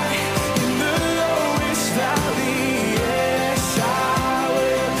high in the lowest valley. Yes, I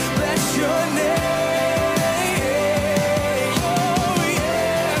will bless your name. Oh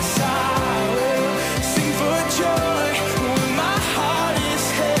yes, I will sing for joy when my heart is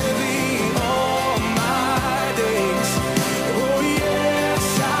heavy all my days. Oh yes,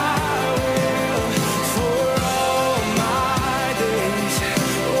 I will for all my days.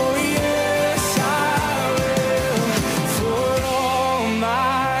 Oh yes, I will for all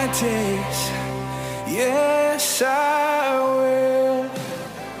my days. Yes, I will.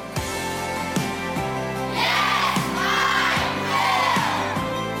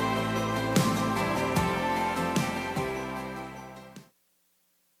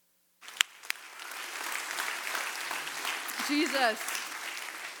 Jesus,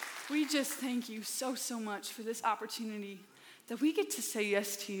 we just thank you so much for this opportunity that we get to say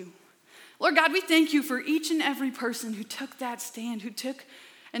yes to you. Lord God, we thank you for each and every person who took that stand, who took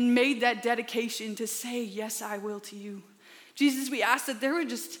and made that dedication to say, yes, I will to you. Jesus, we ask that there would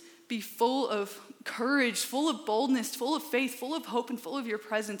just be full of courage, full of boldness, full of faith, full of hope, and full of your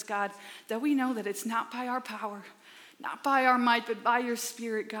presence, God, that we know that it's not by our power, not by our might, but by your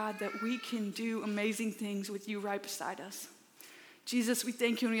Spirit, God, that we can do amazing things with you right beside us. Jesus, we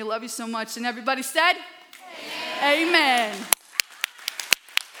thank you and we love you so much. And everybody said, Amen.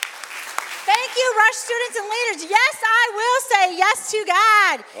 Thank you, Rush students and leaders. Yes, I will say yes to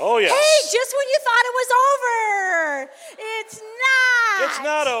God. Oh, yes. Hey, just when you thought it was over, it's not. It's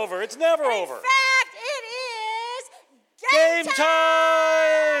not over. It's never over. In fact, it is Game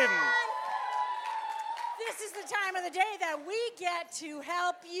time! This is the time of the day that we get to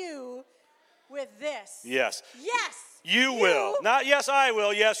help you with this. Yes. Yes. You will. Not yes, I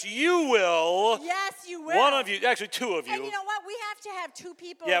will. Yes, you will. Yes, you will. One of you, actually two of you. And you know what? We have to have two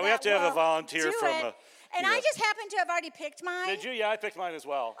people. Yeah, we have to have a will volunteer do from it. a. And I just happen to have already picked mine. Did you? Yeah, I picked mine as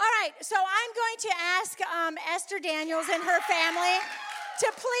well. All right, so I'm going to ask Esther Daniels and her family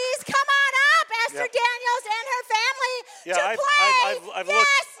to please come on up. Esther Daniels and her family to play. I've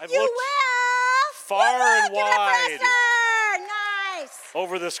yes, looked, you will. far and Give it up for wide Esther. Nice.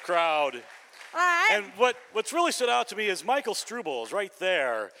 over this crowd. All right. And what's really stood out to me is Michael Struble is right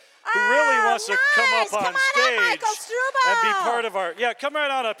there, who really wants to come up on stage and be part of our. Yeah, come right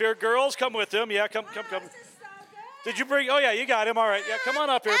on up here, girls. Come with him. Yeah, come. Did you bring? Oh yeah, you got him. All right. Yeah, come on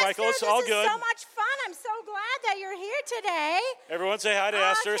up here, Esther, Michael. It's all good. This is so much fun. I'm so glad that you're here today. Everyone say hi to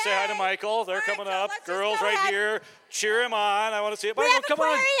Esther. Say hi to Michael. They're coming up. Girls right here. Cheer him on. I want to see it. We Michael, have come on.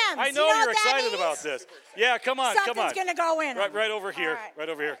 aquariums. I know You know you're what that excited means? about this. Yeah, come on. Come on. Something's going to go in. Right over here. Right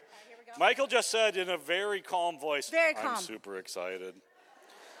over here. Michael just said in a very calm voice, Very calm. I'm super excited.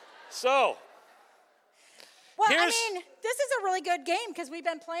 So, Well, I mean, this is a really good game because we've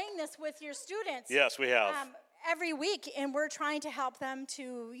been playing this with your students. Yes, we have. Every week, and we're trying to help them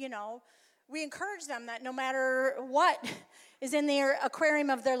to, we encourage them that no matter what is in the aquarium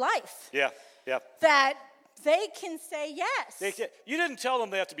of their life, yeah. that they can say yes. You didn't tell them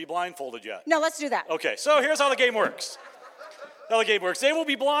they have to be blindfolded yet. No, let's do that. Okay, so here's how the game works. They will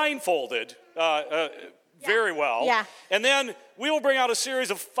be blindfolded very well. Yeah. And then we will bring out a series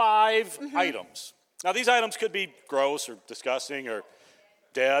of 5 items. Now, these items could be gross or disgusting or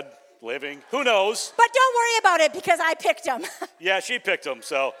dead, living, who knows? But don't worry about it because I picked them. Yeah, she picked them.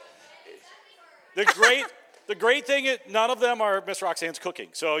 So the great thing is none of them are Miss Roxanne's cooking.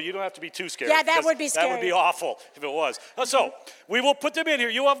 So you don't have to be too scared. Yeah, that would be scary. That would be awful if it was. So we will put them in here.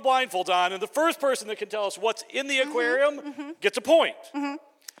 You have blindfolds on, and the first person that can tell us what's in the aquarium gets a point.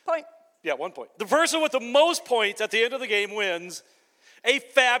 Point. Yeah, 1 point. The person with the most points at the end of the game wins a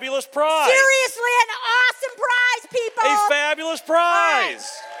fabulous prize. Seriously, an awesome prize, people. A fabulous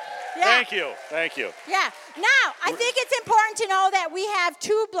prize. Yeah. Thank you. Yeah. Now, I think it's important to know that we have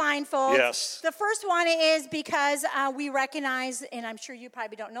 2 blindfolds. Yes. The first one is because we recognize, and I'm sure you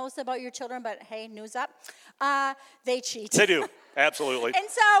probably don't know this about your children, but hey, news up, they cheat. They do, absolutely. And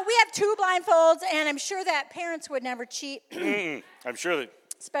so we have 2 blindfolds, and I'm sure that parents would never cheat. I'm sure that.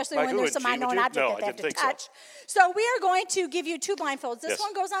 Especially Mike, when who there's would some cheat? Would unknown you? object No, that they I have to didn't think touch. So we are going to give you 2 blindfolds. This Yes.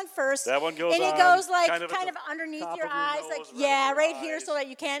 one goes on first. That one goes and on it goes like kind kind of of underneath top your of your eyes, nose, like right right over here, eyes. so that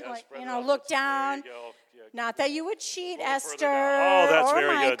you can't Yeah, spread it out. look There you down. go. Yeah. Not that you would cheat, Esther down. Oh, that's or very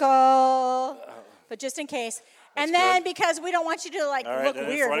good. Michael, but just in case. And then good. because we don't want you to All right, look then in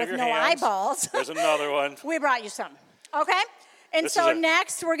weird front of with your no hands, eyeballs, There's another one. we brought you some. Okay. And This so is a-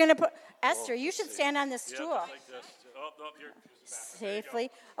 next we're going to put, Esther, you should stand on this stool. Like this. Oh, no, here. Safely.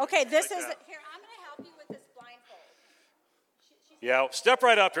 Okay, this Like is, that. here, I'm going to help you with this blindfold. Yeah, step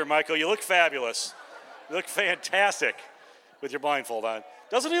right up here, Michael. You look fabulous. You look fantastic with your blindfold on.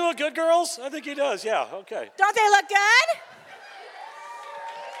 Doesn't he look good, girls? I think he does. Yeah, okay. Don't they look good?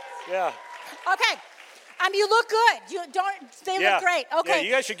 Yeah. Okay. You look good. They Yeah. look great. Okay. Yeah,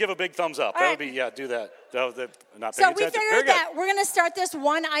 you guys should give a big thumbs up. All That right. would be, do that. Not paying So we attention. Very figured good. that we're going to start this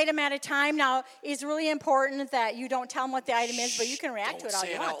one item at a time. Now, it's really important that you don't tell them what the item is, but you can react to it all say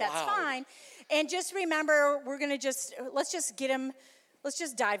you it want. out That's loud. fine. And just remember, we're going to let's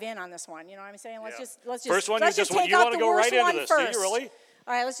just dive in on this one. You know what I'm saying? Let's just First one, let's you just take you out want to the go worst right one into this. Do first. you really?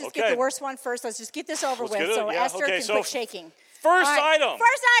 All right, let's just get Okay. the worst one first. Let's just get this over Let's with get it. so Yeah, Esther okay, can so quit shaking. First All right. item.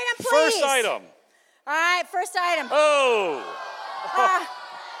 First item, please. First item. All right, first item. Oh. Ah,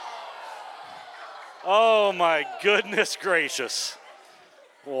 Oh, my goodness gracious.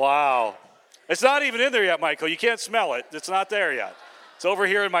 Wow. It's not even in there yet, Michael. You can't smell it. It's not there yet. It's over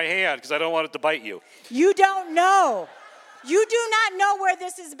here in my hand because I don't want it to bite you. you don't know. You do not know where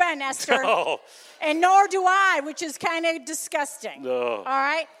this has been, Esther. No. And nor do I, which is kind of disgusting. No. All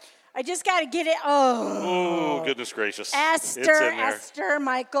right? I just got to get it. Oh. Oh, goodness gracious. Esther, It's in there. Esther,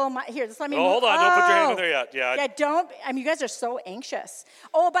 Michael. Here, just let me Oh, move. hold on. Don't put your hand in there yet. Yeah. Yeah, don't. You guys are so anxious.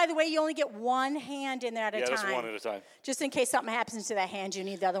 Oh, by the way, you only get one hand in there at a time. Yeah, just one at a time. Just in case something happens to that hand, you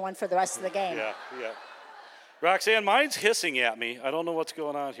need the other one for the rest of the game. Yeah. Roxanne, mine's hissing at me. I don't know what's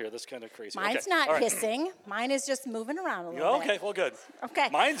going on here. That's kind of crazy. Mine's Okay. not All right. hissing. Mine is just moving around a little bit. Okay, well, good. Okay.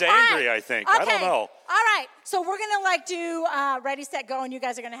 Mine's All angry, right. I think. I don't Okay. know. All right. So we're going to do ready, set, go, and you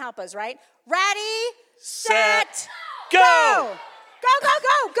guys are going to help us, right? Ready, set, go. Go, go,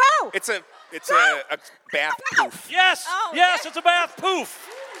 go, go. It's a bath poof. Yes. Oh, yes, it's a bath poof.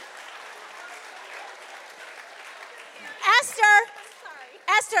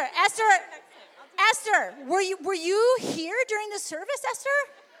 Esther, were you here during the service, Esther?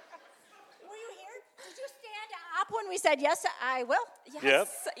 Were you here? Did you stand up when we said, yes, I will? Yep.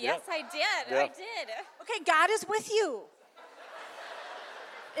 Yes, I did. Yep. I did. Okay, God is with you.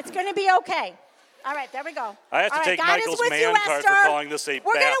 It's going to be okay. All right, there we go. I have to All right, take God Michael's is with man you, card for Esther. calling this a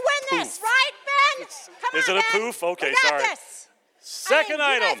We're bath going to win this, poof. right, Ben? Come Is on, it a Ben. poof? Okay, we got sorry. This. Second You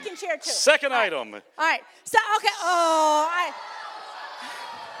item. guys can cheer too. Second item. All right. So, okay.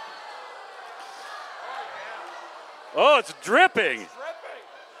 Oh, it's dripping.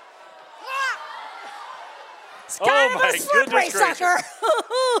 It's Oh, kind of my a slippery goodness gracious. sucker.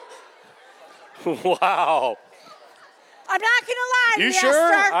 Wow. I'm not going to lie to You you,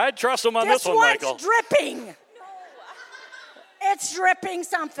 sure? Esther. I'd trust him on this one, one's Michael. dripping. It's dripping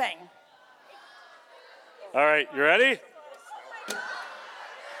something. All right, you ready?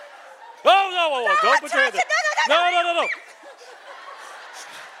 Oh, no, don't put your hand there. No.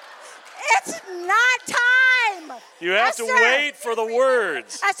 It's not time. You have to wait for the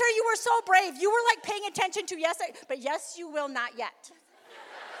words. Esther, you were so brave. You were like paying attention to but yes, you will not yet.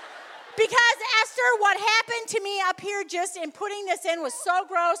 Because, Esther, what happened to me up here just in putting this in was so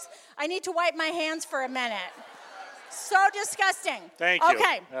gross. I need to wipe my hands for a minute. So disgusting. Thank you.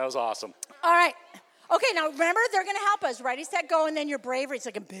 Okay. That was awesome. All right. Okay, now remember, they're going to help us. Ready, set, go, and then your bravery, so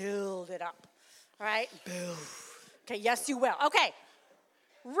I can build it up. All right? Build. Okay, yes, you will. Okay.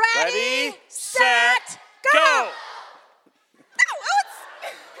 Ready, set, go. No,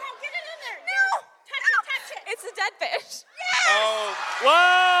 get it in there. No, touch it. It's a dead fish. Yes. Oh.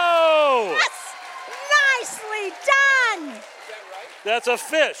 Whoa. Yes. Nicely done. That's a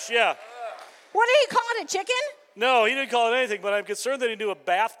fish, yeah. What did he call it, a chicken? No, he didn't call it anything, but I'm concerned that he knew a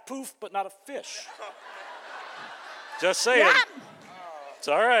bath poof, but not a fish. Just saying. Yep. It's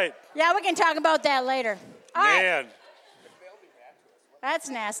all right. Yeah, we can talk about that later. All right. Man. That's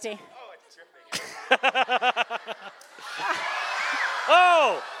nasty.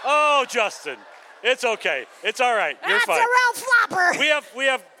 Oh, Justin. It's okay. It's all right. You're That's fine. a real flopper. We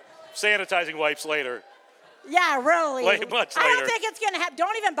have sanitizing wipes later. Yeah, really. Much I don't later. think it's going to happen.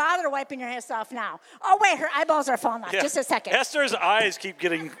 Don't even bother wiping your hands off now. Oh, wait, her eyeballs are falling off. Yeah. Just a second. Esther's eyes keep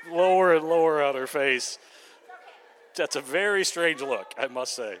getting lower and lower on her face. That's a very strange look, I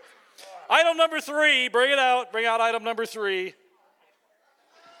must say. Item number 3. Bring it out. Bring out item number 3.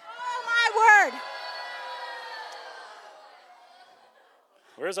 Oh, my word.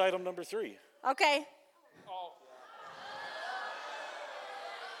 Where's item number 3? Okay. Oh.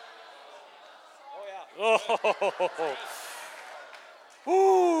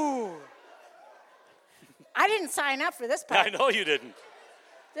 Ooh. I didn't sign up for this part. I know you didn't.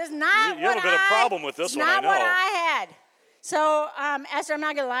 This is not You have a bit of problem with this it's one, not I know. what I had. So, Esther, I'm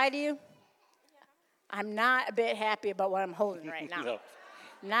not going to lie to you. I'm not a bit happy about what I'm holding right now. No.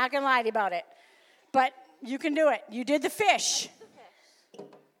 I'm not going to lie to you about it. But you can do it. You did the fish.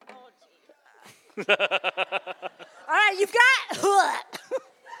 All right, you've got...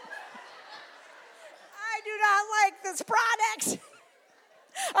 I do not like this product.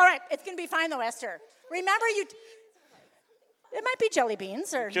 All right, it's going to be fine, though, Esther. Remember, it might be jelly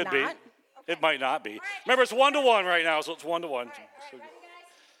beans or Could not. be. It might not be. Remember, it's 1-to-1 right now, so it's 1-to-1. All right, So, ready, guys?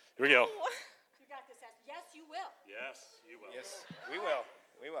 here we go. You got this, Esther. Yes, you will. Yes, you will. Yes, we will.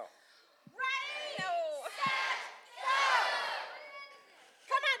 We will. Ready, set, go.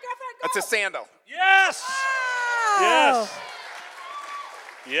 Come on, girlfriend, go. It's a sandal. Yes! Oh. Yes.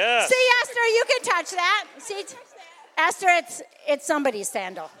 Yes. See, Esther, you can touch that. See, Esther, it's somebody's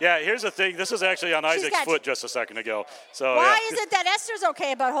sandal. Yeah, here's the thing. This is actually on Isaac's got- foot just a second ago. So Why yeah. is it that Esther's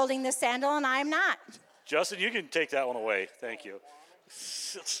okay about holding this sandal and I'm not? Justin, you can take that one away. Thank you.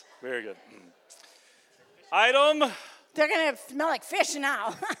 Very good. Item They're gonna smell like fish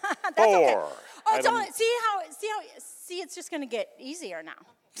now. That's 4. okay. Oh, Item- don't see. It's just gonna get easier now.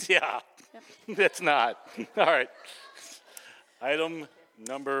 Yeah, it's not. All right. Item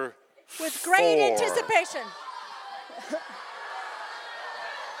number With great 4. anticipation.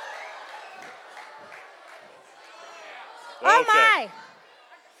 Oh Okay. my!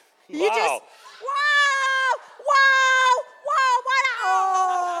 You Wow. just wow! What?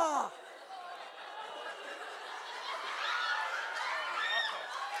 Oh!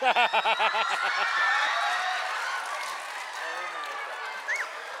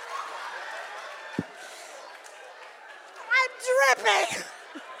 I'm dripping.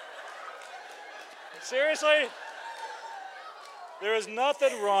 Seriously? There is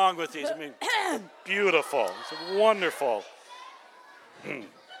nothing wrong with these. I mean, they're beautiful. It's wonderful.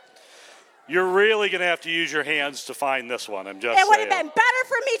 You're really going to have to use your hands to find this one. I'm just It would saying. have been better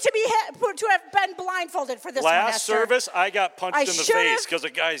for me to have been blindfolded for this one, Last Esther. service, I got punched I in the should've- face because a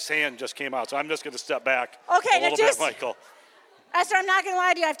guy's hand just came out. So I'm just going to step back Okay, a now little just- bit, Michael. Esther, I'm not going to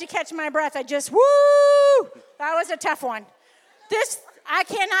lie to you. I have to catch my breath. Woo! That was a tough one. I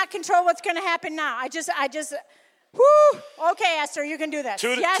cannot control what's going to happen now. Woo! Okay, Esther, you can do this.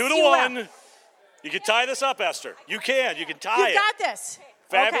 Two to yes, you 1. will. You can tie this up, Esther. You can tie You it. got this.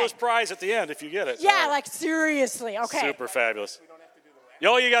 Fabulous Okay. prize at the end if you get it. Yeah, All right. like seriously. Okay. Super fabulous.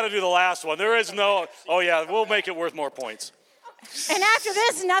 Oh, you got to do the last one. There is no. Oh yeah, we'll make it worth more points. And after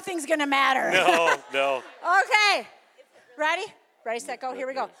this, nothing's going to matter. No. Okay. Ready? Ready, set, go. Here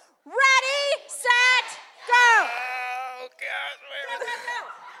we go. Ready, set, go. Oh, gosh.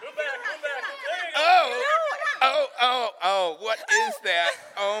 Move back. Oh, what is that?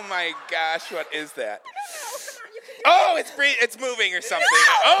 Oh, my gosh, what is that? Oh, it's moving or something.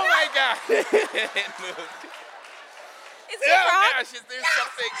 Oh, my God. It moved. Is it a frog? Gosh, is there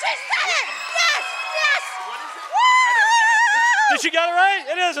something? She said it. Yes. What is it? Did she get it right?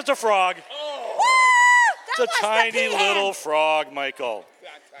 It is. It's a frog. Oh, It's a tiny little frog, Michael.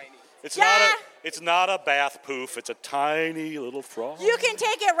 not tiny. It's not a bath poof. It's a tiny little frog. You can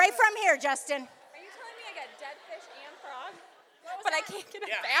take it right from here, Justin. Are you telling me I got dead fish and frog? But I can't get a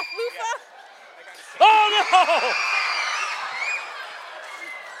bath loofah? Oh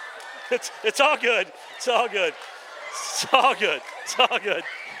no! It's all good. It's all good. It's all good. It's all good.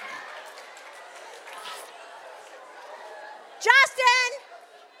 Justin,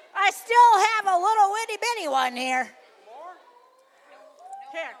 I still have a little itty bitty one here.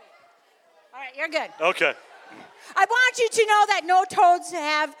 Here. All right, you're good. Okay. I want you to know that no toads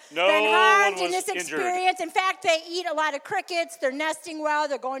have No been harmed one in was this injured. experience. In fact, they eat a lot of crickets. They're nesting well.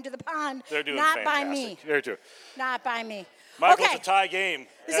 They're going to the pond. They're doing Not fantastic. by me. Very true. Not by me. Michael, okay. it's a tie game.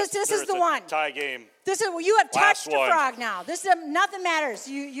 This is It's the a one. Tie game. You have Last touched a one. frog now. Nothing matters.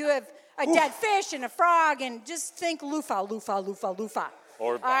 You have a dead fish and a frog, and just think loofah, loofah, loofah, loofah.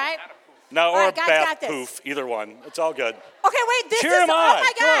 Or All right. no, All or right, a guys bath got this. poof. Either one. It's all good. Okay, wait. This Cheer is. him Oh on.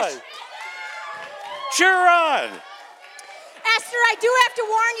 my gosh. Good. Cheer on. Esther, I do have to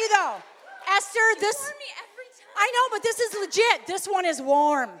warn you though. Esther, this. Warn me every time. I know, but this is legit. This one is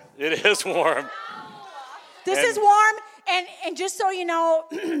warm. It is warm. This And- is warm, and just so you know,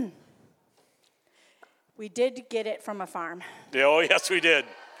 we did get it from a farm. Yeah, oh yes, we did.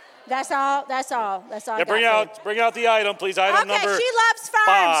 That's all. That's all. That's all. Yeah, I got bring out the item, please. Item Okay, number she loves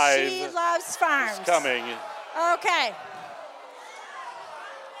farms. 5. She loves farms. It's coming. Okay.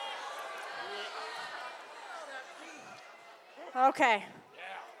 Okay.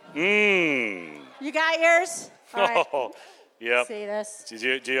 Mmm. You got yours? All right. Oh, yep. See this? Do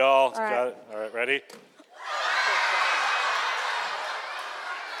you all right. got it? All right, ready?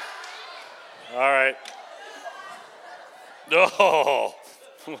 All right. Oh.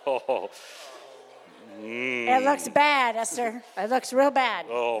 It looks bad, Esther. It looks real bad.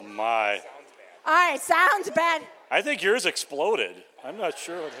 Oh, my. All right, sounds bad. I think yours exploded. I'm not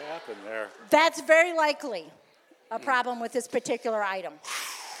sure what happened there. That's very likely a problem with this particular item.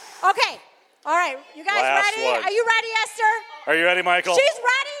 Okay. All right. You guys Last ready? one. Are you ready, Esther? Are you ready, Michael? She's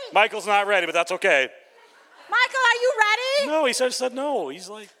ready. Michael's not ready, but that's okay. Michael, are you ready? No, he said no. He's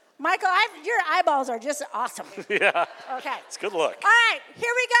like, Michael, your eyeballs are just awesome. yeah. Okay. It's a good look. All right,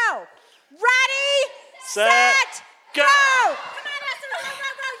 here we go. Ready, Set, go. Come on, Esther,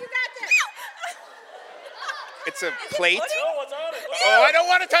 row, you got this. It's a plate. No, what's on it? Oh, I don't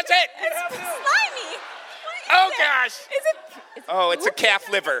want to touch it. It's slimy. Oh, gosh. Is it? Oh, it's a calf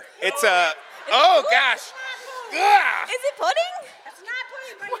liver. It's a. Oh, gosh. Ugh. Is it pudding? It's not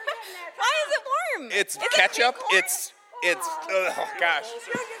pudding, but you're getting there. Why is it warm? It's Is it ketchup. corn? It's. Oh, gosh.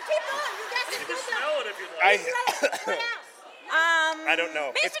 Keep going. You guys can do Smell it if you like. What else? I don't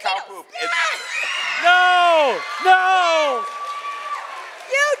know. Mashed It's cow potatoes. poop. It's, No!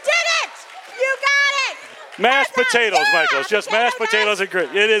 You did it. You got it. Mashed potatoes, Yeah, Michael. It's just mashed potatoes and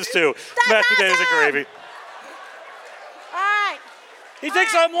gravy. It is too. Mashed potatoes and gravy. All right. He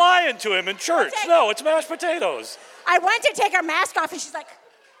thinks I'm lying to him in church. Okay. No, it's mashed potatoes. I went to take her mask off, and she's like,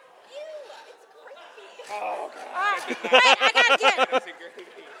 oh, all right, I got to get.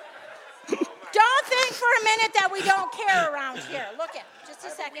 Don't think for a minute that we don't care around here. Look at, just a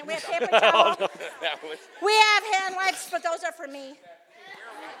second. We have paper towel. We have hand wipes, but those are for me.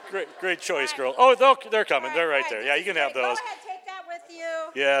 Great choice, girl. Oh, they're coming. They're right there. Yeah, you can have those. Go ahead, take that with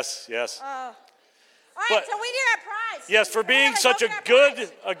you. Yes. All right, But- so we need a prize. Yes, for being Go such get our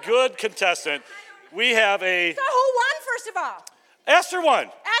prize. a good contestant, we have a So who won, first of all? Esther won.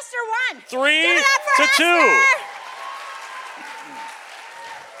 Esther won. 3 Give it up for to 2. Esther.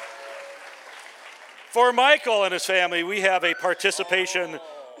 For Michael and his family, we have a participation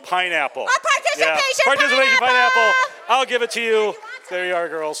pineapple. A participation Participation pineapple. pineapple. I'll give it to you. There you are,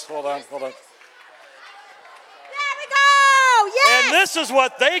 girls. Hold on. There we go. Yes. And this is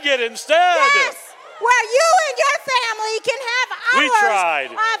what they get instead. Yes. Where you and your family can have We hours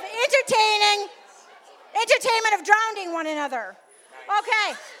tried. of entertainment of drowning one another.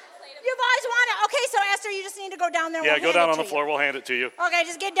 Okay. You've always wanted. Okay, so Esther, you just need to go down there. Yeah, we'll go hand down it on the to floor. We'll hand it to you. You. Okay,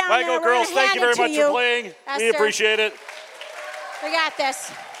 just get down Michael, there. We're girls, gonna thank hand you very it to much for playing. We Esther, appreciate it. We got this.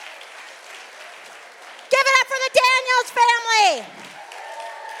 Give it up for the Daniels family.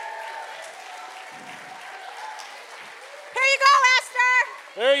 Here you go,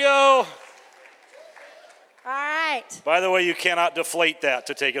 Esther. There you go. All right. By the way, you cannot deflate that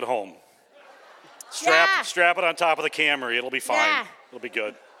to take it home. Yeah. Strap it on top of the Camry. It'll be fine. Yeah. It'll be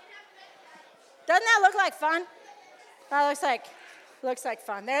good. Doesn't that look like fun? That looks like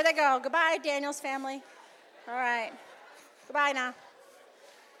fun. There they go. Goodbye, Daniels family. All right. Goodbye now.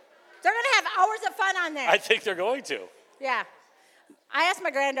 They're going to have hours of fun on there. I think they're going to. Yeah. I asked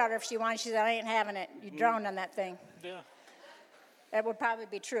my granddaughter if she wanted. She said, I ain't having it. You droned on that thing. Yeah. That would probably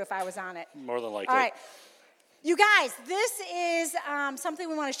be true if I was on it. More than likely. All right. You guys, this is something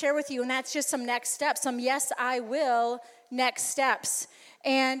we want to share with you, and that's just some next steps, some yes, I will next steps.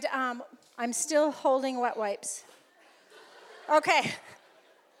 And I'm still holding wet wipes. Okay.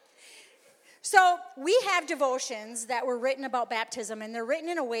 So we have devotions that were written about baptism, and they're written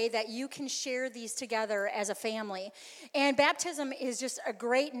in a way that you can share these together as a family. And baptism is just a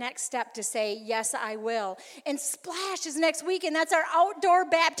great next step to say, yes, I will. And Splash is next week, and that's our outdoor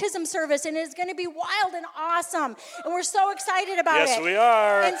baptism service, and it's going to be wild and awesome. And we're so excited about it. Yes, we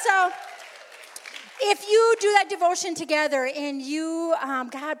are. And so if you do that devotion together and you,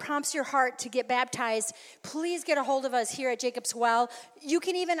 God prompts your heart to get baptized, please get a hold of us here at Jacob's Well. You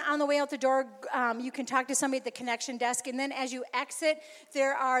can even, on the way out the door, you can talk to somebody at the connection desk. And then as you exit,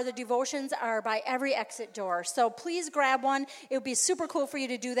 the devotions are by every exit door. So please grab one. It would be super cool for you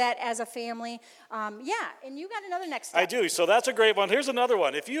to do that as a family. And you got another next step. I do. So that's a great one. Here's another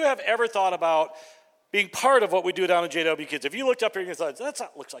one. If you have ever thought about being part of what we do down at JW Kids. If you looked up here and you thought, that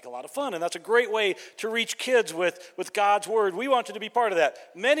looks like a lot of fun, and that's a great way to reach kids with God's Word, we want you to be part of that.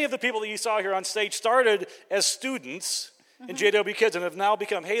 Many of the people that you saw here on stage started as students in JW Kids and have now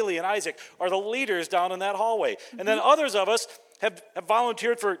become, Haley and Isaac, are the leaders down in that hallway. And then others of us have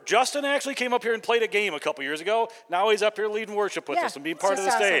volunteered for, Justin actually came up here and played a game a couple years ago. Now he's up here leading worship with us and being part of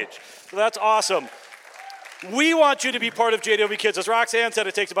the stage. So that's awesome. We want you to be part of JW Kids. As Roxanne said,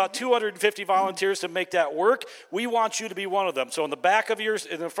 it takes about 250 volunteers to make that work. We want you to be one of them. So in the back of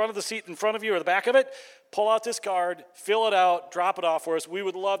in the front of the seat in front of you or the back of it, pull out this card, fill it out, drop it off for us. We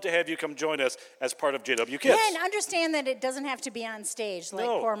would love to have you come join us as part of JW Kids. Yeah, and understand that it doesn't have to be on stage like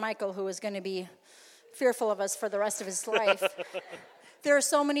poor Michael, who is going to be fearful of us for the rest of his life. there are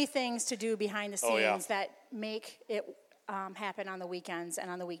so many things to do behind the scenes Oh, yeah. that make it happen on the weekends and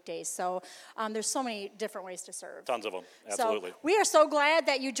on the weekdays. So there's so many different ways to serve. Tons of them, absolutely. So we are so glad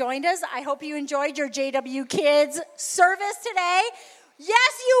that you joined us. I hope you enjoyed your JW Kids service today.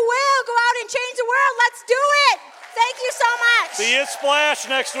 Yes, you will. Go out and change the world. Let's do it. Thank you so much. See you at Splash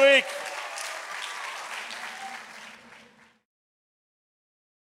next week.